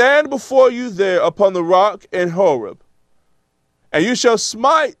will stand before you there upon the rock in Horeb, and you shall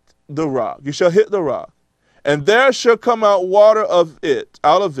smite the rock, you shall hit the rock, and there shall come out water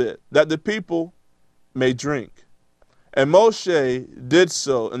out of it, that the people may drink. And Moshe did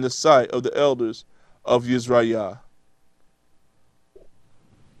so in the sight of the elders of YHWH.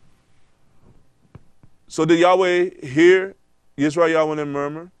 So did Yahweh hear YHWH when they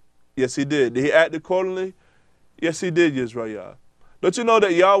murmured? Yes, he did. Did he act accordingly? Yes, he did, YHWH. Don't you know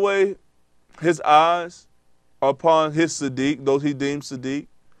that Yahweh, his eyes are upon his Sadiq, those he deems Sadiq,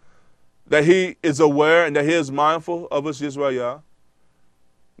 that he is aware and that he is mindful of us, YHWH.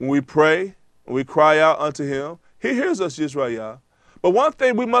 When we pray, when we cry out unto him, he hears us, YHWH. But one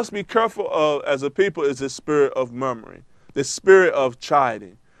thing we must be careful of as a people is this spirit of murmuring, this spirit of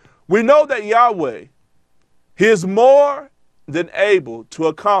chiding. We know that Yahweh, he is more than able to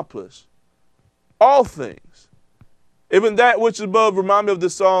accomplish all things. Even that which is above, remind me of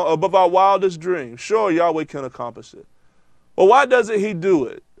the song, above our wildest dreams. Sure, Yahweh can accomplish it. But why doesn't he do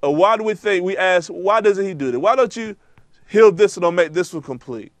it? Or why do we ask, why doesn't he do it? Why don't you heal this and don't make this one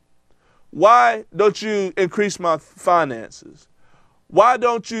complete? Why don't you increase my finances? Why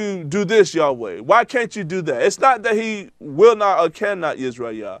don't you do this, Yahweh? Why can't you do that? It's not that he will not or cannot,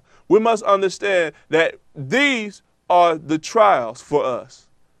 YHWH. We must understand that these are the trials for us.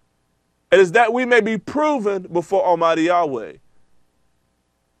 It is that we may be proven before Almighty Yahweh.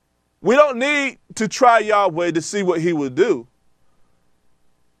 We don't need to try Yahweh to see what he will do.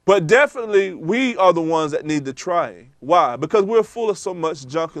 But definitely we are the ones that need the trying. Why? Because we're full of so much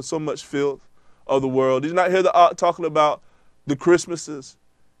junk and so much filth of the world. Did you not hear the art talking about the Christmases?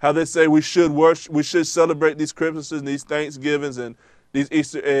 How they say we should worship, we should celebrate these Christmases and these Thanksgivings and these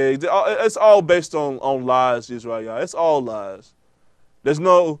Easter eggs. It's all based on lies, YHWH. It's all lies. There's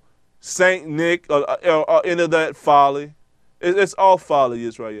no Saint Nick or any of that folly. It's all folly,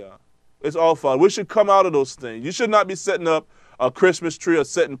 YHWH. It's all folly. We should come out of those things. You should not be setting up a Christmas tree or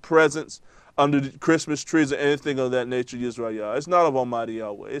setting presents under the Christmas trees or anything of that nature, YHWH. It's not of Almighty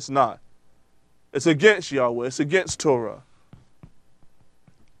Yahweh. It's not. It's against Yahweh. It's against Torah.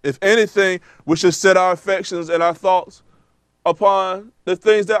 If anything, we should set our affections and our thoughts upon the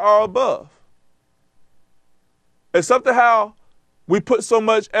things that are above. It's something how we put so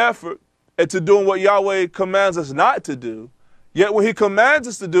much effort into doing what Yahweh commands us not to do, yet when he commands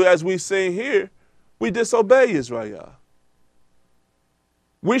us to do, as we've seen here, we disobey YHWH.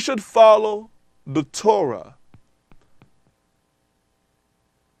 We should follow the Torah,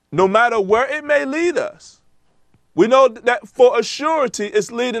 no matter where it may lead us. We know that for a surety,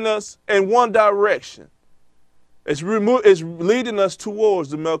 it's leading us in one direction. It's leading us towards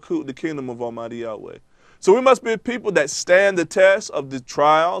the Melkut, the kingdom of Almighty Yahweh. So we must be people that stand the test of the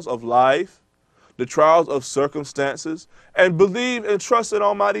trials of life, the trials of circumstances, and believe and trust in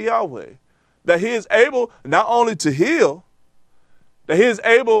Almighty Yahweh, that he is able not only to heal, that he is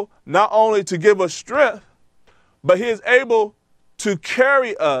able not only to give us strength, but he is able to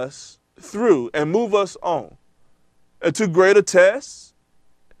carry us through and move us on to greater tests,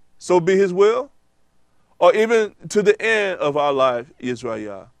 so be his will, or even to the end of our life,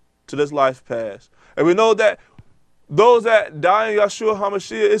 YHWH, to this life past. And we know that those that die in Yahshua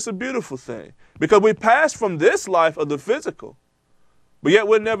HaMashiach, it's a beautiful thing, because we pass from this life of the physical, but yet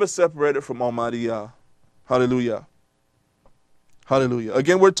we're never separated from Almighty Yah. Hallelujah. Hallelujah.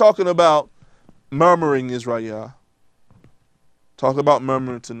 Again, we're talking about murmuring, Israel. Talk about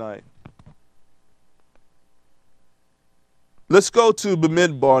murmuring tonight. Let's go to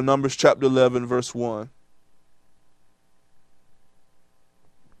Bamidbar, Numbers chapter 11, verse 1.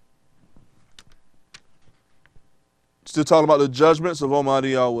 Still talking about the judgments of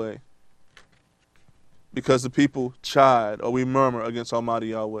Almighty Yahweh, because the people chide or we murmur against Almighty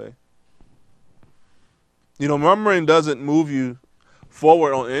Yahweh. You know, murmuring doesn't move you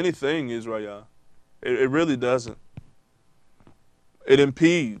forward on anything, Israel. It really doesn't. It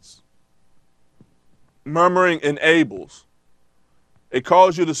impedes. Murmuring enables. It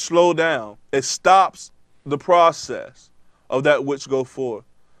calls you to slow down. It stops the process of that which go forth.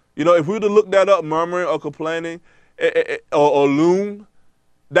 You know, if we were to look that up, murmuring or complaining, or loom,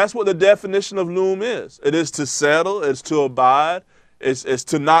 that's what the definition of loom is. It is to settle, it's to abide, it's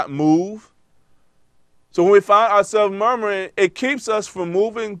to not move. So when we find ourselves murmuring, it keeps us from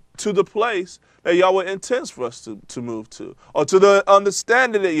moving to the place that Yahweh intends for us to move to, or to the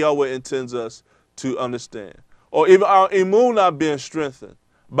understanding that Yahweh intends us to understand, or even our immune not being strengthened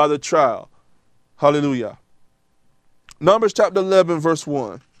by the trial. Hallelujah. Numbers chapter 11, verse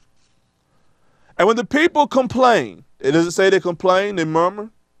 1. And when the people complain, it doesn't say they complain, they murmur,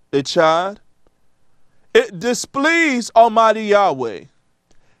 they chide. It displeased Almighty Yahweh.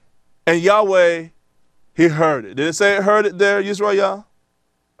 And Yahweh, he heard it. Did it say it heard it there, Yisrael?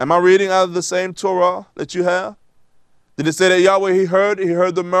 Am I reading out of the same Torah that you have? Did it say that Yahweh, he heard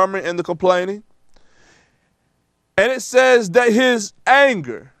the murmuring and the complaining? And it says that his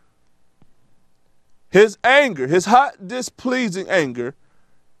anger, his hot, displeasing anger,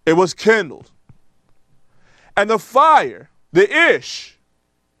 it was kindled. And the fire, the ish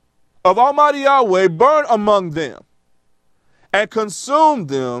of Almighty Yahweh burned among them and consumed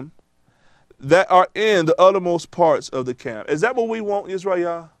them that are in the uttermost parts of the camp. Is that what we want,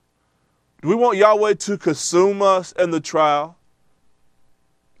 Israel? Do we want Yahweh to consume us in the trial,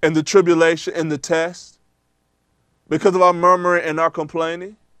 in the tribulation, in the test, because of our murmuring and our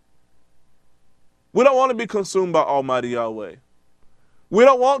complaining? We don't want to be consumed by Almighty Yahweh. We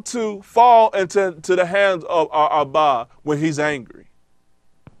don't want to fall into the hands of our Abba when he's angry.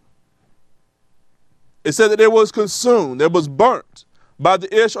 It said that it was consumed, it was burnt by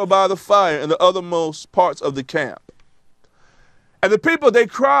the ish or by the fire in the othermost parts of the camp. And the people, they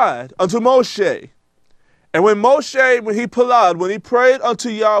cried unto Moshe. And when Moshe, when he prayed unto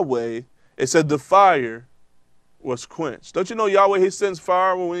Yahweh, it said the fire was quenched. Don't you know Yahweh, he sends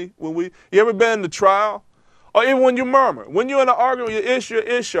fire when we you ever been in the trial? Or even when you murmur, when you're in an argument with your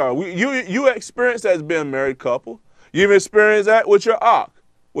Ishar, you experience that as being a married couple. You even experience that with your Ak,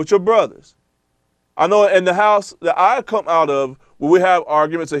 with your brothers. I know in the house that I come out of, when we have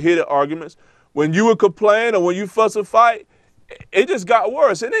arguments or heated arguments, when you would complain or when you fuss and fight, it just got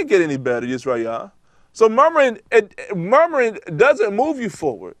worse. It didn't get any better, Yisrael. So murmuring doesn't move you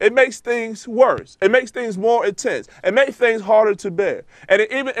forward. It makes things worse. It makes things more intense. It makes things harder to bear. And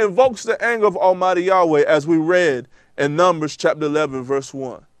it even invokes the anger of Almighty Yahweh, as we read in Numbers chapter 11, verse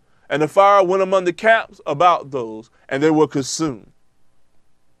 1. And the fire went among the camps about those, and they were consumed.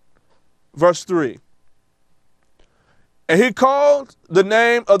 Verse 3. And he called the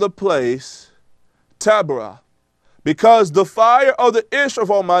name of the place Taberah, because the fire of the ish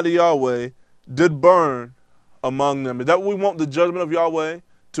of Almighty Yahweh did burn among them. Is that what we want the judgment of Yahweh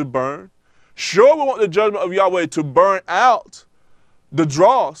to burn? Sure, we want the judgment of Yahweh to burn out the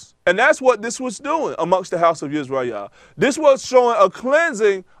dross. And that's what this was doing amongst the house of YHWH. This was showing a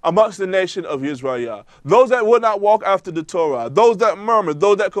cleansing amongst the nation of YHWH. Those that would not walk after the Torah, those that murmured,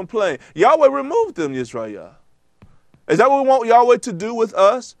 those that complained. Yahweh removed them, YHWH. Is that what we want Yahweh to do with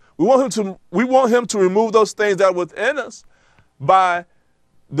us? We want him to remove those things that are within us by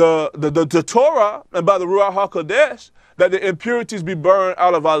the Torah and by the Ruach HaKodesh, that the impurities be burned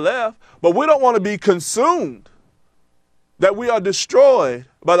out of our life. But we don't want to be consumed, that we are destroyed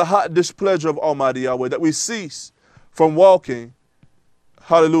by the hot displeasure of Almighty Yahweh, that we cease from walking,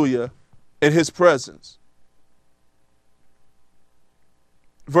 hallelujah, in his presence.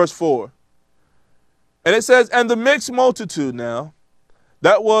 Verse 4. And it says, and the mixed multitude now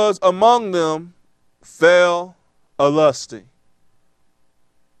that was among them fell a-lusting.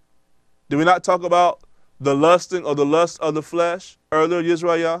 Did we not talk about the lusting or the lust of the flesh earlier,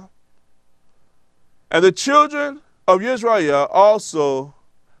 YHWH? And the children of YHWH also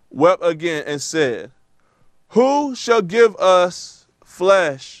wept again and said, who shall give us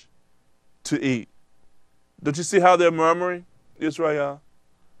flesh to eat? Don't you see how they're murmuring, YHWH?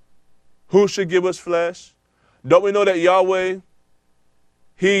 Who should give us flesh? Don't we know that Yahweh,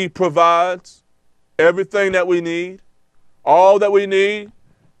 he provides everything that we need? All that we need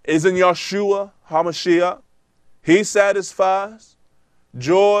is in Yahshua HaMashiach. He satisfies.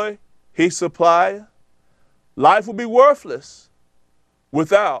 Joy, he supplies. Life would be worthless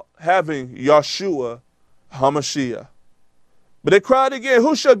without having Yahshua HaMashiach. But they cried again,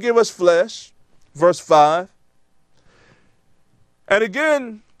 who shall give us flesh? Verse 5. And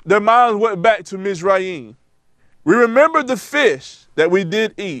again, their minds went back to Mizraim. We remembered the fish that we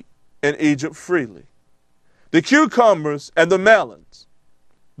did eat in Egypt freely, the cucumbers and the melons,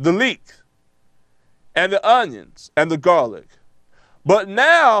 the leeks and the onions and the garlic. But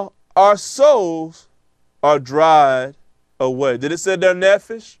now our souls are dried away. Did it say their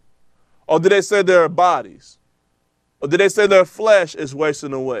nephesh? Or did it say their bodies? Or did it say their flesh is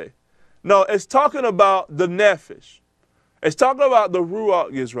wasting away? No, it's talking about the nephesh. It's talking about the Ruach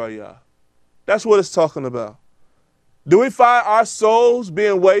YHWH. That's what it's talking about. Do we find our souls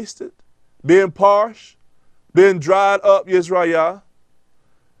being wasted, being parched, being dried up, YHWH?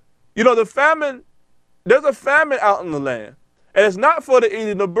 You know, the famine, there's a famine out in the land. And it's not for the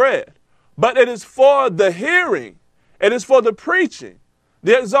eating of bread, but it is for the hearing. It is for the preaching,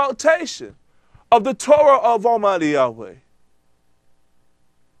 the exaltation of the Torah of Almighty Yahweh.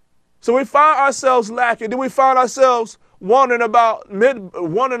 So we find ourselves lacking. Then we find ourselves wondering about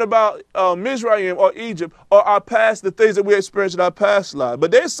Mizraim or Egypt or our past, the things that we experienced in our past life. But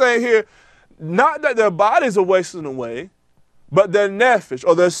they're saying here, not that their bodies are wasting away, but their nephesh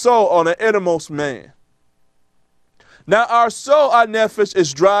or their soul on the innermost man. Now our soul, our nephesh,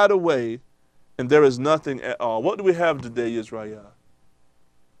 is dried away, and there is nothing at all. What do we have today, YHWH?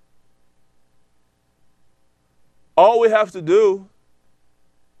 All we have to do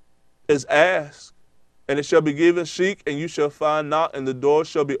is ask, and it shall be given. Seek, and you shall find. Knock, and the door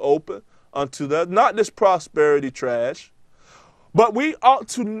shall be open unto that. Not this prosperity trash, but we ought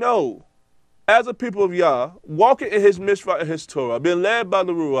to know, as a people of Yah, walking in his mitzvah and his Torah, being led by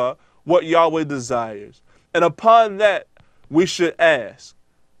the Ruach, what Yahweh desires. And upon that, we should ask.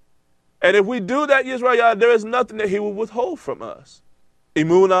 And if we do that, YHWH, there is nothing that he will withhold from us.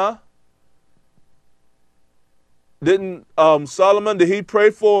 Emunah. Didn't Solomon, did he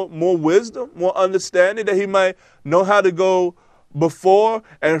pray for more wisdom, more understanding, that he might know how to go before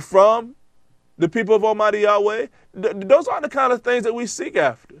and from the people of Almighty Yahweh? Those are the kind of things that we seek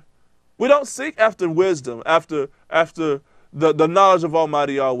after. We don't seek after wisdom, after the knowledge of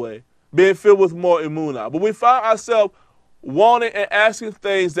Almighty Yahweh, being filled with more emunah. But we find ourselves wanting and asking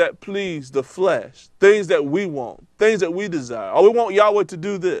things that please the flesh, things that we want, things that we desire. Or we want Yahweh to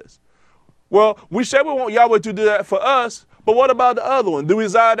do this. Well, we say we want Yahweh to do that for us, but what about the other one? Do we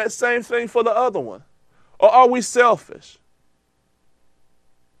desire that same thing for the other one? Or are we selfish?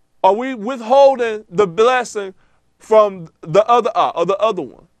 Are we withholding the blessing from the other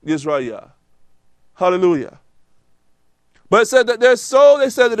one, YHWH? Hallelujah. But it said that their souls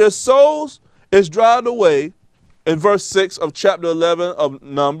is dried away in verse 6 of chapter 11 of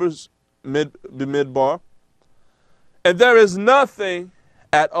Numbers, Midbar. And there is nothing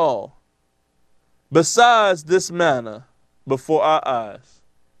at all besides this manna before our eyes.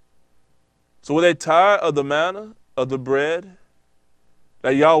 So were they tired of the manna, of the bread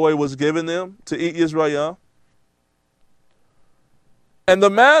that Yahweh was giving them to eat, YHWH? And the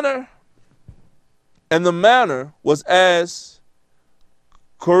manna was as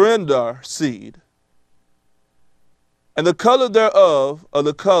coriander seed, and the color thereof of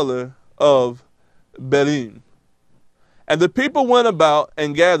the color of belim. And the people went about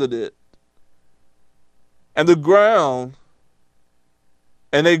and gathered it, and they ground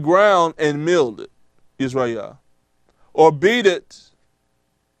and milled it, YHWH, or beat it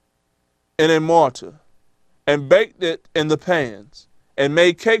in a mortar, and baked it in the pans, and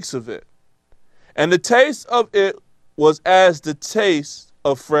made cakes of it. And the taste of it was as the taste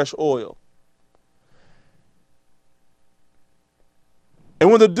of fresh oil.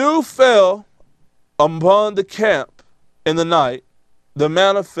 And when the dew fell upon the camp in the night, the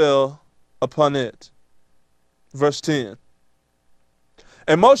manna fell upon it. Verse 10.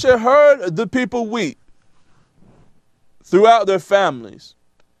 And Moshe heard the people weep throughout their families,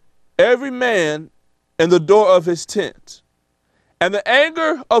 every man in the door of his tent. And the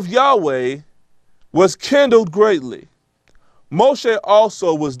anger of Yahweh was kindled greatly. Moshe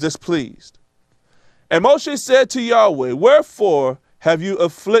also was displeased. And Moshe said to Yahweh, wherefore have you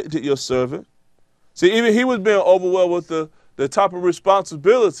afflicted your servant? See, even he was being overwhelmed with the type of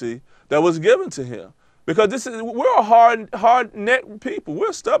responsibility that was given to him. Because we're a hard-necked people.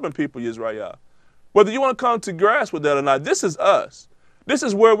 We're stubborn people, YHWH. Whether you want to come to grasp with that or not, this is us. This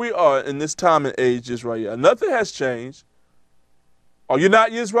is where we are in this time and age, YHWH. Nothing has changed. Are you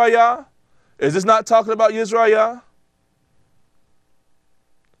not YHWH? Is this not talking about YHWH?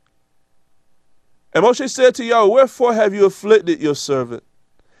 And Moshe said to Yahweh, wherefore have you afflicted your servant?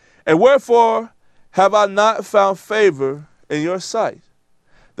 And wherefore have I not found favor in your sight,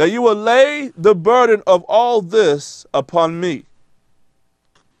 that you will lay the burden of all this upon me?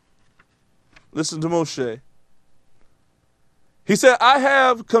 Listen to Moshe. He said,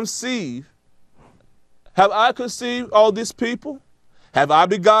 have I conceived all these people? Have I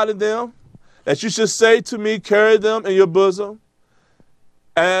begotten them? That you should say to me, carry them in your bosom,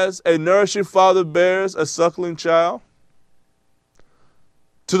 as a nourishing father bears a suckling child,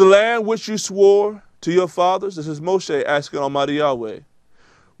 to the land which you swore to your fathers? This is Moshe asking Almighty Yahweh.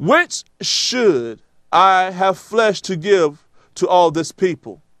 Which should I have flesh to give to all this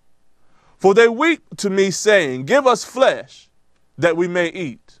people? For they weep to me, saying, give us flesh that we may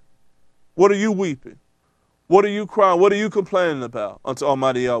eat. What are you weeping? What are you crying? What are you complaining about unto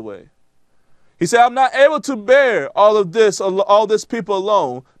Almighty Yahweh? He said, I'm not able to bear all this people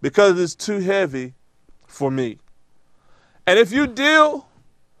alone, because it's too heavy for me. And if you deal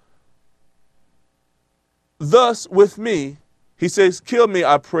thus with me, he says, kill me,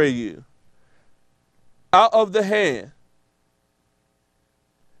 I pray you, out of the hand.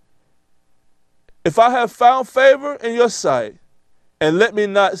 If I have found favor in your sight, and let me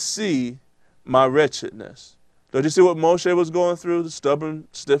not see my wretchedness. Don't you see what Moshe was going through? The stubborn,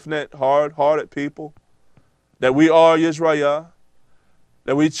 stiff-necked, hard-hearted people that we are, YHWH,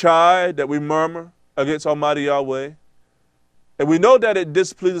 that we chide, that we murmur against Almighty Yahweh. And we know that it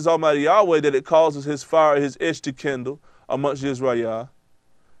displeases Almighty Yahweh, that it causes his fire, his ish to kindle amongst YHWH.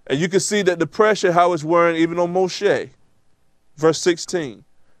 And you can see that the pressure, how it's wearing even on Moshe. Verse 16.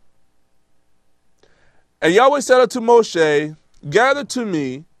 And Yahweh said unto Moshe, gather to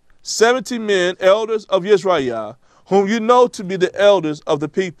me 70 men, elders of YHWH, whom you know to be the elders of the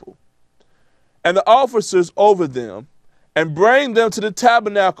people, and the officers over them, and bring them to the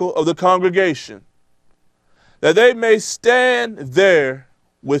tabernacle of the congregation, that they may stand there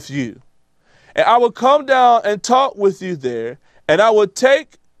with you. And I will come down and talk with you there, and I will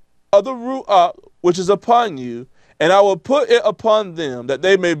take of the ruach which is upon you, and I will put it upon them, that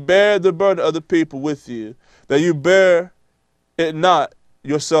they may bear the burden of the people with you, that you bear it not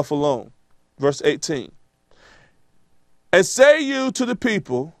yourself alone. Verse 18. And say you to the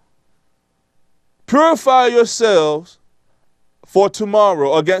people, purify yourselves for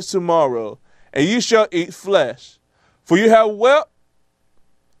tomorrow, against tomorrow, and ye shall eat flesh. For you have wept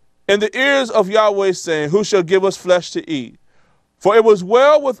in the ears of Yahweh, saying, who shall give us flesh to eat? For it was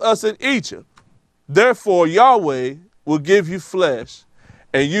well with us in Egypt. Therefore Yahweh will give you flesh,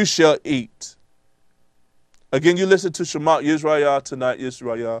 and you shall eat. Again, you listen to Shema YHWH tonight,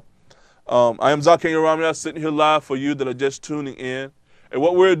 YHWH. I am Zawkane YarahmeYah, sitting here live for you that are just tuning in. And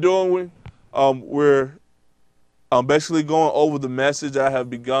what we're doing, we're basically going over the message I have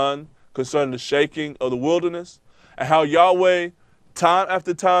begun concerning the shaking of the wilderness, and how Yahweh, time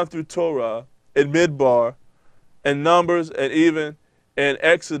after time through Torah, in Midbar, and Numbers, and even in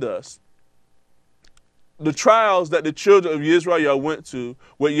Exodus, the trials that the children of YHWH went to,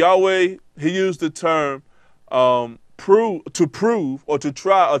 with Yahweh, he used the term prove or to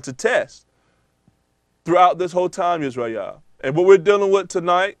try or to test throughout this whole time, YHWH. And what we're dealing with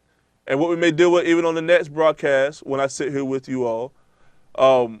tonight, and what we may deal with even on the next broadcast when I sit here with you all,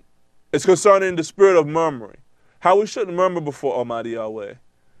 it's concerning the spirit of murmuring. How we shouldn't murmur before Almighty Yahweh.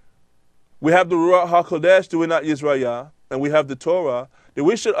 We have the Ruach HaKodesh, do we not, YHWH? and we have the Torah, then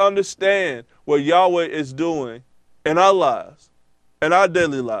we should understand what Yahweh is doing in our lives, in our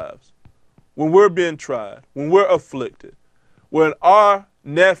daily lives, when we're being tried, when we're afflicted, when our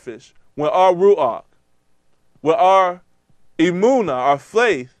nefesh, when our ruach, when our emunah, our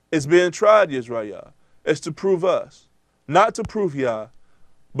faith, is being tried, YHWH. It's to prove us. Not to prove Yah,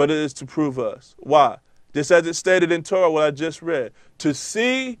 but it is to prove us. Why? Just as it stated in Torah, what I just read, to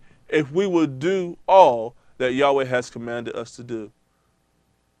see if we will do all that Yahweh has commanded us to do.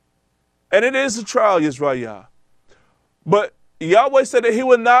 And it is a trial, YHWH. But Yahweh said that he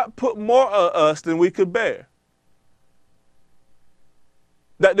would not put more on us than we could bear.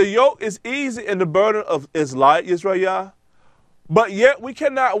 That the yoke is easy and the burden is light, YHWH. But yet we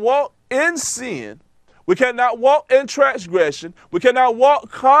cannot walk in sin. We cannot walk in transgression. We cannot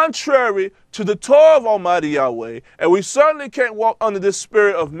walk contrary to the Torah of Almighty Yahweh. And we certainly can't walk under this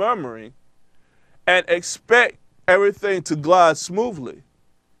spirit of murmuring and expect everything to glide smoothly.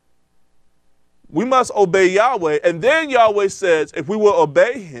 We must obey Yahweh. And then Yahweh says, if we will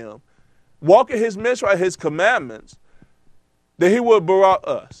obey him, walk in his mitzvah, his commandments, then he will barak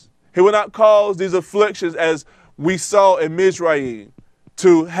us. He will not cause these afflictions as we saw in Mizraim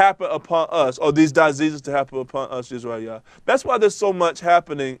to happen upon us, or these diseases to happen upon us, YHWH. That's why there's so much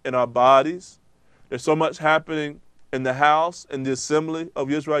happening in our bodies. There's so much happening in the house, in the assembly of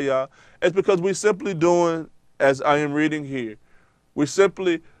YHWH. It's because we're simply doing, as I am reading here, we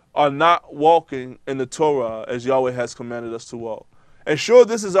simply are not walking in the Torah as Yahweh has commanded us to walk. And sure,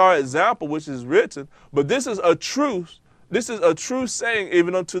 this is our example, which is written, but this is a truth. This is a true saying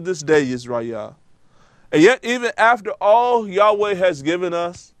even unto this day, YHWH. And yet, even after all Yahweh has given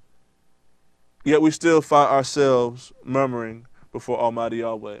us, yet we still find ourselves murmuring before Almighty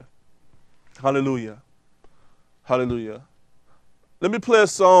Yahweh. Hallelujah. Hallelujah. Let me play a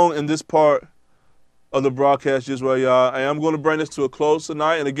song in this part of the broadcast, YHWH. I am going to bring this to a close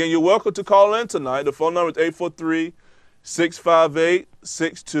tonight. And again, you're welcome to call in tonight. The phone number is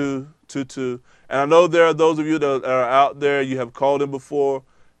 843-658-6222. And I know there are those of you that are out there, you have called in before.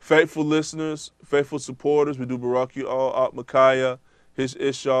 Faithful listeners, faithful supporters, we do barak you all, YHWH, his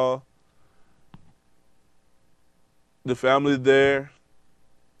Ishal, the family there.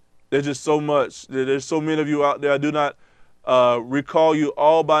 There's just so much. There's so many of you out there. I do not recall you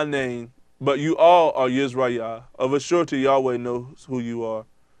all by name, but you all are YHWH. Of a surety, Yahweh knows who you are.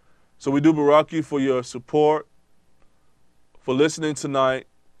 So we do barak you for your support, for listening tonight.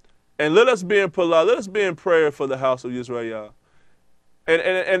 And let us be in prayer for the house of YHWH.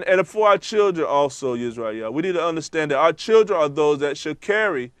 And for our children also, YHWH. We need to understand that our children are those that should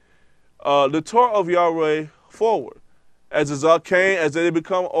carry the Torah of Yahweh forward. As the Zawkane, as they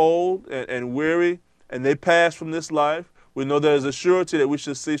become old and weary, and they pass from this life, we know there is a surety that we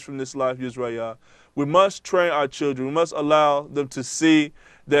should cease from this life, YHWH. We must train our children. We must allow them to see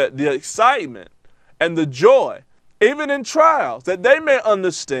that the excitement and the joy, even in trials, that they may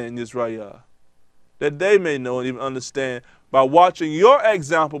understand, YHWH. That they may know and even understand by watching your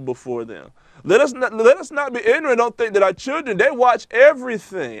example before them. Let us not be ignorant. Don't think that our children, they watch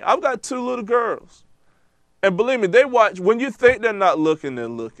everything. I've got 2 little girls. And believe me, they watch. When you think they're not looking, they're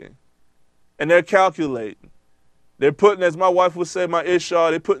looking. And they're calculating. They're putting, as my wife would say, my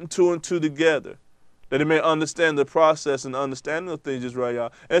Ishar, they're putting 2 and 2 together. That they may understand the process and the understanding of things,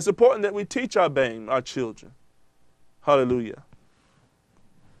 YHWH. And it's important that we teach our children. Hallelujah.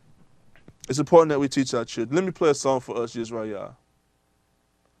 It's important that we teach our children. Let me play a song for us, YHWH.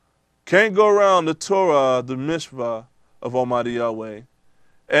 Can't go around the Torah, the mitzvah of Almighty Yahweh.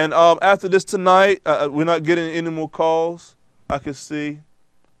 And after this tonight, we're not getting any more calls, I can see.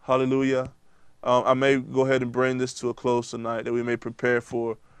 Hallelujah. I may go ahead and bring this to a close tonight, that we may prepare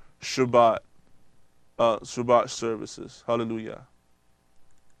for Shabbat services. Hallelujah.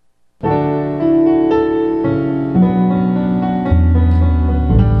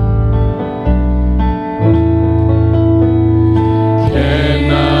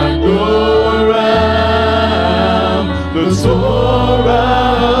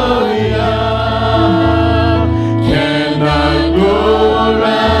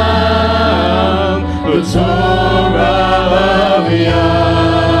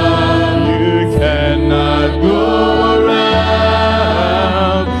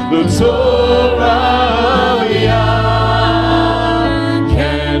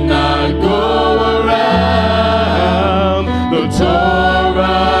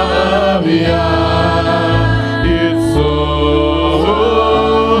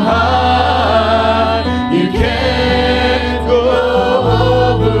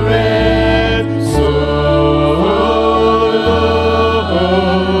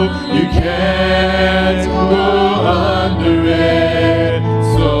 Can't go under.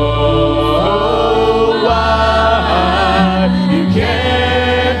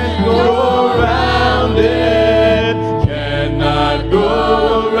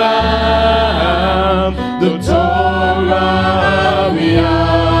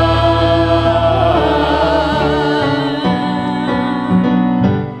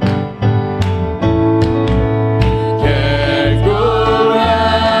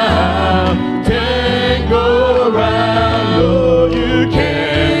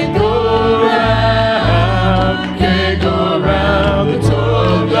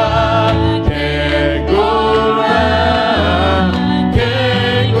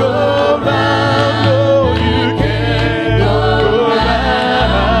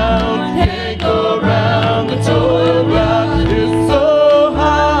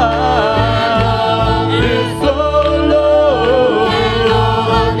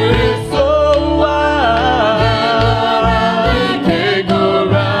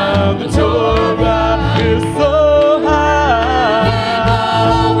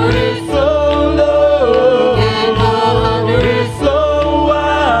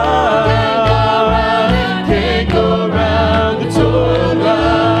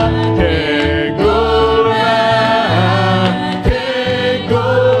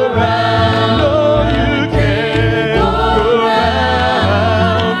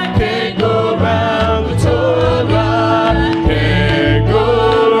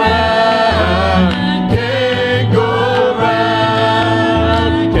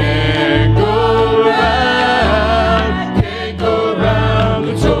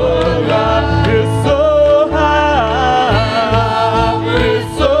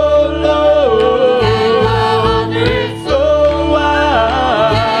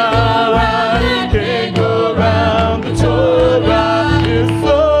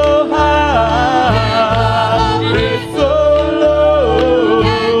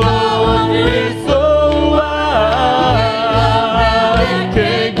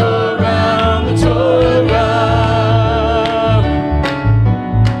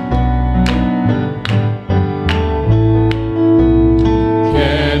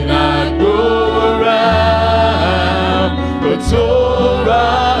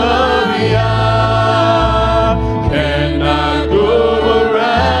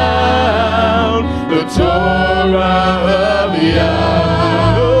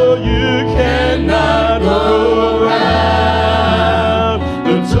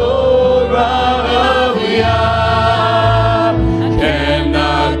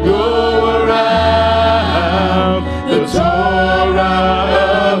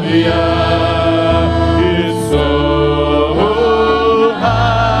 is so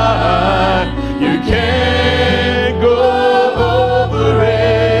high, you can't go over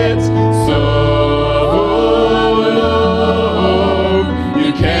it. So low,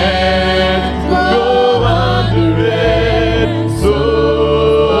 you can't go under it. So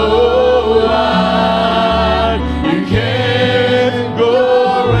wide, you can't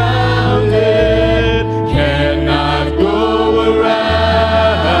go around it. Cannot go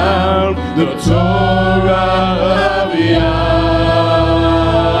around the Torah of Yah.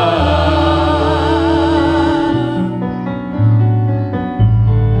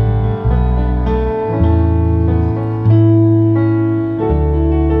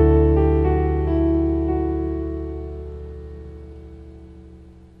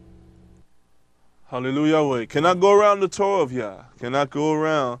 Hallelujah. Cannot go around the Torah of Yah. Cannot go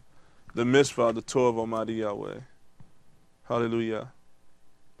around the mitzvah, the Torah of Almighty Yahweh. Hallelujah.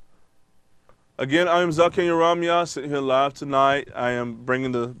 Again, I am Zawkane YarahmeYah, sitting here live tonight. I am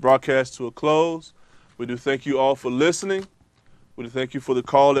bringing the broadcast to a close. We do thank you all for listening. We do thank you for the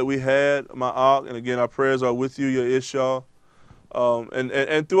call that we had, my Ak. And again, our prayers are with you, your Ishah.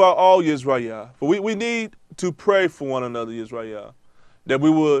 And throughout all YHWH. For we need to pray for one another, YHWH. That we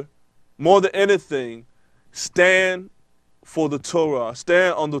would, more than anything, stand for the Torah,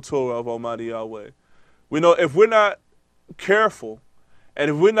 stand on the Torah of Almighty Yahweh. We know if we're not careful,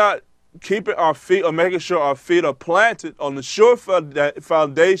 and if we're not keeping our feet or making sure our feet are planted on the sure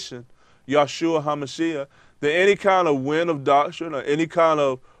foundation, Yahshua HaMashiach, then any kind of wind of doctrine or any kind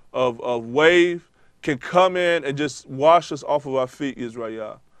of wave can come in and just wash us off of our feet,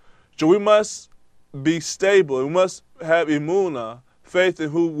 YHWH. So we must be stable. We must have emunah, faith in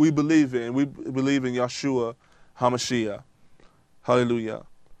who we believe in. We believe in Yahshua HaMashiach. Hallelujah.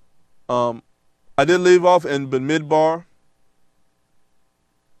 I did leave off in Bamidbar.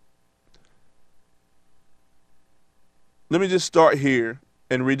 Let me just start here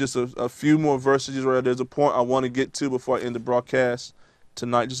and read just a few more verses. Right, there's a point I want to get to before I end the broadcast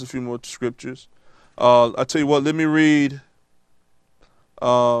tonight. Just a few more scriptures. I'll tell you what. Let me read.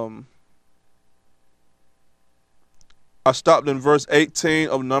 I stopped in verse 18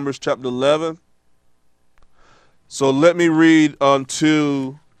 of Numbers chapter 11. So let me read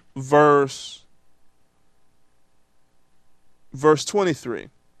to verse 23.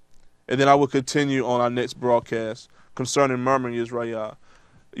 And then I will continue on our next broadcast concerning murmuring, YHWH.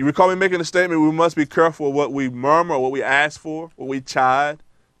 You recall me making a statement, we must be careful of what we murmur, or what we ask for, what we chide,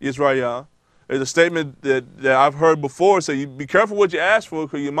 YHWH. There's a statement that I've heard before, say you be careful what you ask for,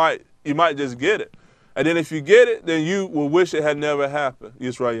 because you might just get it. And then if you get it, then you will wish it had never happened,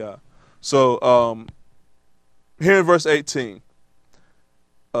 YHWH. So here in verse 18,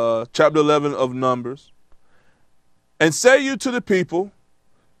 chapter 11 of Numbers, and say you to the people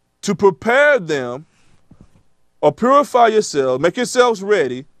to prepare them or purify yourselves, make yourselves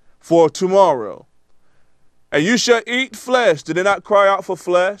ready for tomorrow. And you shall eat flesh. Did they not cry out for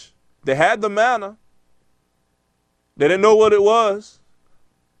flesh? They had the manna. They didn't know what it was.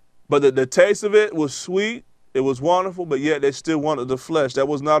 But the taste of it was sweet. It was wonderful, but yet they still wanted the flesh. That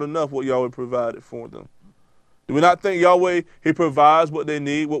was not enough what Yahweh provided for them. Do we not think Yahweh, he provides what they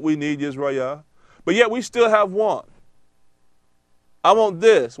need, what we need, YHWH? But yet we still have want. I want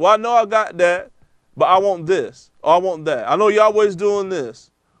this. Well, I know I got that, but I want this. Or I want that. I know Yahweh's doing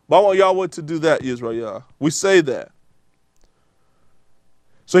this, but I want Yahweh to do that, YHWH. We say that.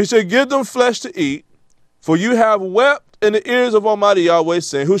 So he said, give them flesh to eat, for you have wept in the ears of Almighty Yahweh,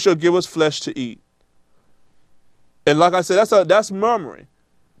 saying, who shall give us flesh to eat? And like I said, that's murmuring.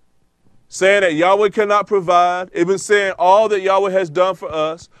 Saying that Yahweh cannot provide, even saying all that Yahweh has done for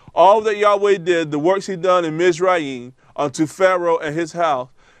us, all that Yahweh did, the works he done in Mizraim unto Pharaoh and his house,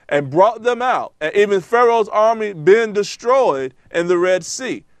 and brought them out, and even Pharaoh's army being destroyed in the Red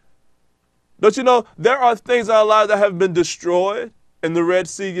Sea. Don't you know, there are things in our lives that have been destroyed in the Red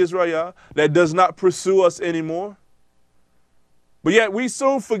Sea, YHWH, that does not pursue us anymore. But yet we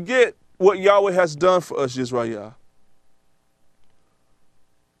soon forget what Yahweh has done for us, YHWH.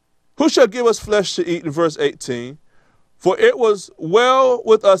 Who shall give us flesh to eat, in verse 18? For it was well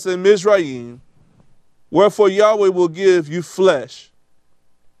with us in Mizraim, wherefore Yahweh will give you flesh,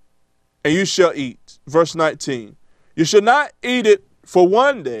 and you shall eat. Verse 19. You shall not eat it for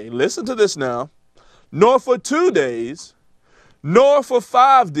 1 day. Listen to this now. Nor for 2 days, nor for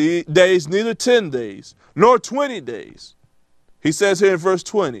 5 days, neither 10 days, nor 20 days. He says here in verse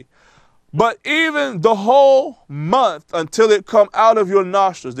 20. But even the whole month until it come out of your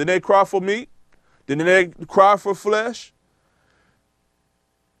nostrils. Did they cry for meat? Did they cry for flesh?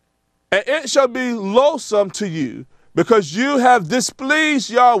 And it shall be loathsome to you, because you have displeased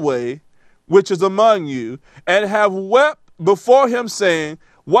Yahweh, which is among you, and have wept before him, saying,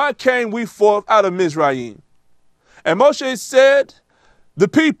 why came we forth out of Mizraim? And Moshe said, the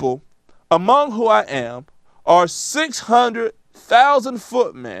people, among whom I am, are 600,000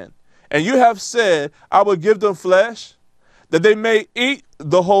 footmen, and you have said, I will give them flesh, that they may eat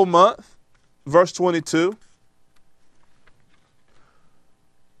the whole month. Verse 22.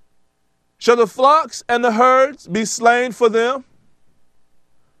 Shall the flocks and the herds be slain for them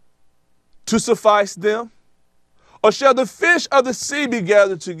to suffice them? Or shall the fish of the sea be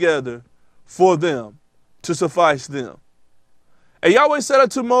gathered together for them to suffice them? And Yahweh said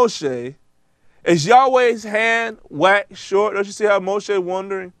unto Moshe, is Yahweh's hand waxed short? Don't you see how Moshe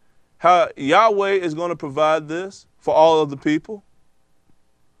wondering how Yahweh is going to provide this for all of the people?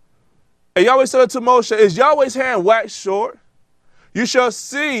 And Yahweh said unto Moshe, is Yahweh's hand waxed short? You shall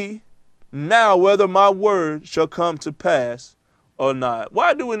see now whether my word shall come to pass or not.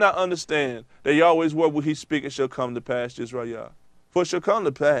 Why do we not understand that Yahweh's word when he speaketh shall come to pass, YHWH? For it shall come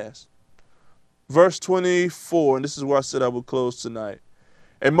to pass. Verse 24, and this is where I said I would close tonight.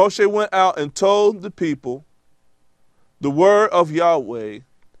 And Moshe went out and told the people the word of Yahweh,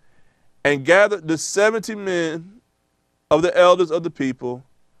 and gathered the 70 men of the elders of the people,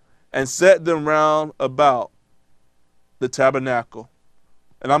 and set them round about the tabernacle.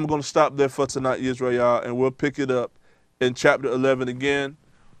 And I'm going to stop there for tonight, YHWH, and we'll pick it up in chapter 11 again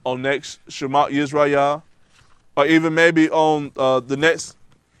on next Shema YHWH, or even maybe on the next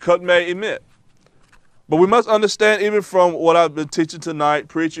Kutmei Emet. But we must understand, even from what I've been teaching tonight,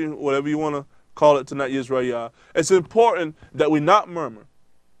 preaching, whatever you want to call it tonight, YHWH, it's important that we not murmur,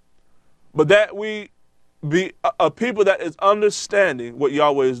 but that we be a people that is understanding what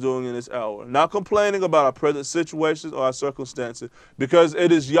Yahweh is doing in this hour, not complaining about our present situations or our circumstances, because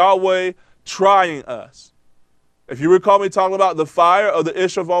it is Yahweh trying us. If you recall me talking about the fire of the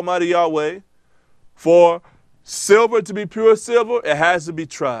Ish of Almighty Yahweh, for silver to be pure silver, it has to be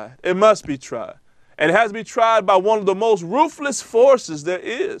tried. It must be tried. And it has to be tried by one of the most ruthless forces there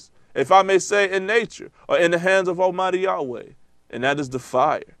is, if I may say, in nature, or in the hands of Almighty Yahweh, and that is the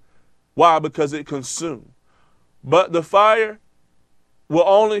fire. Why? Because it consumes. But the fire will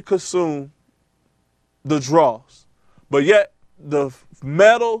only consume the dross. But yet the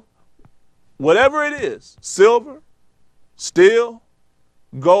metal, whatever it is, silver, steel,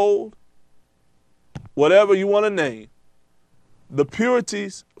 gold, whatever you want to name, the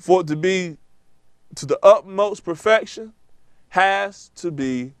purities for it to be to the utmost perfection has to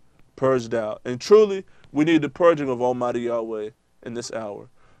be purged out. And truly, we need the purging of Almighty Yahweh in this hour.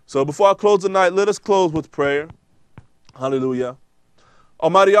 So before I close tonight, let us close with prayer. Hallelujah.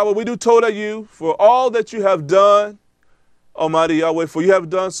 Almighty Yahweh, we do told you for all that you have done, Almighty Yahweh, for you have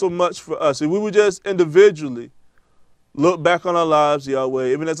done so much for us. If we would just individually look back on our lives, Yahweh,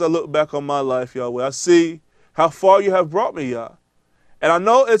 even as I look back on my life, Yahweh, I see how far you have brought me, Yah. And I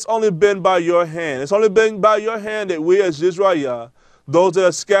know it's only been by your hand. It's only been by your hand that we as YHWH, those that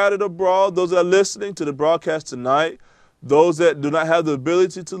are scattered abroad, those that are listening to the broadcast tonight, those that do not have the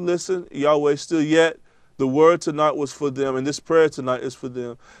ability to listen, Yahweh, still yet, the word tonight was for them, and this prayer tonight is for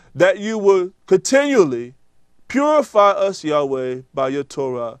them, that you will continually purify us, Yahweh, by your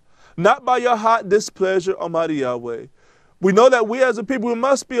Torah, not by your hot displeasure, Almighty Yahweh. We know that we as a people, we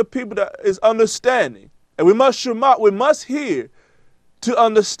must be a people that is understanding, and we must shema, we must hear to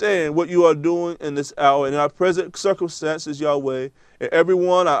understand what you are doing in this hour and in our present circumstances, Yahweh. And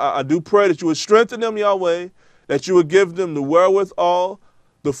everyone, I do pray that you would strengthen them, Yahweh, that you would give them the wherewithal,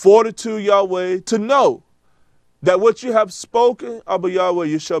 the fortitude, Yahweh, to know that what you have spoken, Abba Yahweh,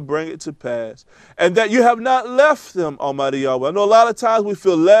 you shall bring it to pass. And that you have not left them, Almighty Yahweh. I know a lot of times we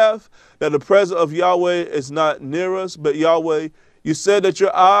feel left, that the presence of Yahweh is not near us, but Yahweh, you said that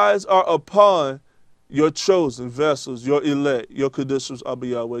your eyes are upon your chosen vessels, your elect, your Kedushas, Abba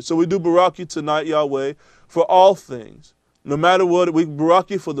Yahweh. So we do barak you tonight, Yahweh, for all things. No matter what, we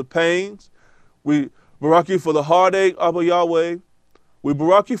barak you for the pains. We barak you for the heartache, Abba Yahweh. We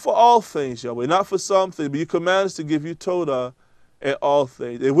barak you for all things, Yahweh, not for some things, but you command us to give you Torah in all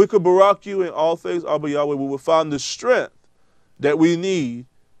things. If we could barak you in all things, Abba Yahweh, we will find the strength that we need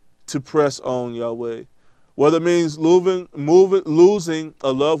to press on, Yahweh. Whether it means losing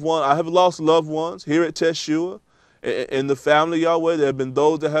a loved one. I have lost loved ones here at Teshua, in the family, Yahweh. There have been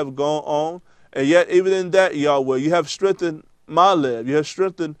those that have gone on. And yet, even in that, Yahweh, you have strengthened my lev. You have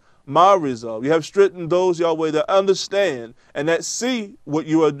strengthened my resolve. You have strengthened those, Yahweh, that understand and that see what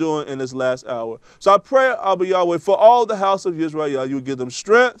you are doing in this last hour. So I pray, Abba Yahweh, for all the house of Israel, you would give them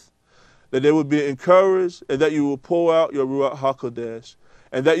strength, that they would be encouraged, and that you will pour out your Ruach HaKodesh.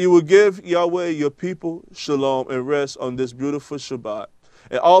 and that you will give, Yahweh, your people shalom and rest on this beautiful Shabbat.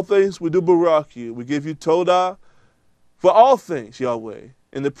 In all things we do barak you. We give you Todah for all things, Yahweh.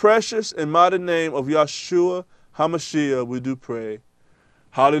 In the precious and mighty name of Yahshua HaMashiach we do pray.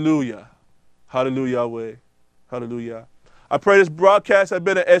 Hallelujah. Hallelujah, Yahweh. Hallelujah. I pray this broadcast has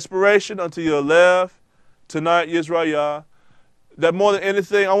been an inspiration unto your left tonight, YHWH. That more than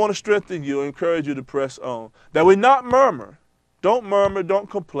anything, I want to strengthen you, encourage you to press on. That we not murmur. Don't murmur, don't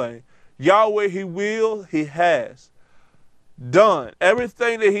complain. Yahweh, he will, he has done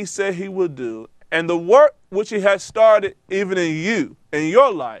everything that he said he would do. And the work which he has started even in you, in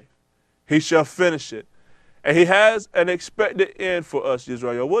your life, he shall finish it. And he has an expected end for us,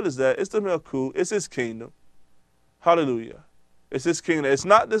 Israel. What is that? It's the Melkul. It's his kingdom. Hallelujah. It's his kingdom. It's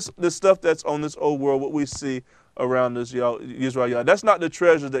not this stuff that's on this old world, what we see around us, Israel. That's not the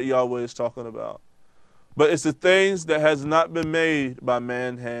treasure that Yahweh is talking about. But it's the things that has not been made by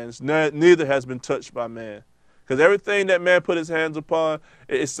man's hands, neither has been touched by man. Because everything that man put his hands upon,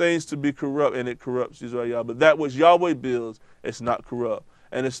 it seems to be corrupt, and it corrupts Israel. But that which Yahweh builds, it's not corrupt.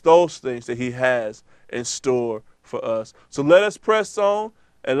 And it's those things that he has in store for us. So let us press on,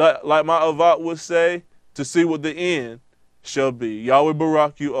 and like my Avat would say, to see what the end shall be. Yahweh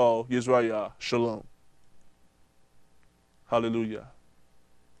Barak you all, Yisrael. Shalom. Hallelujah.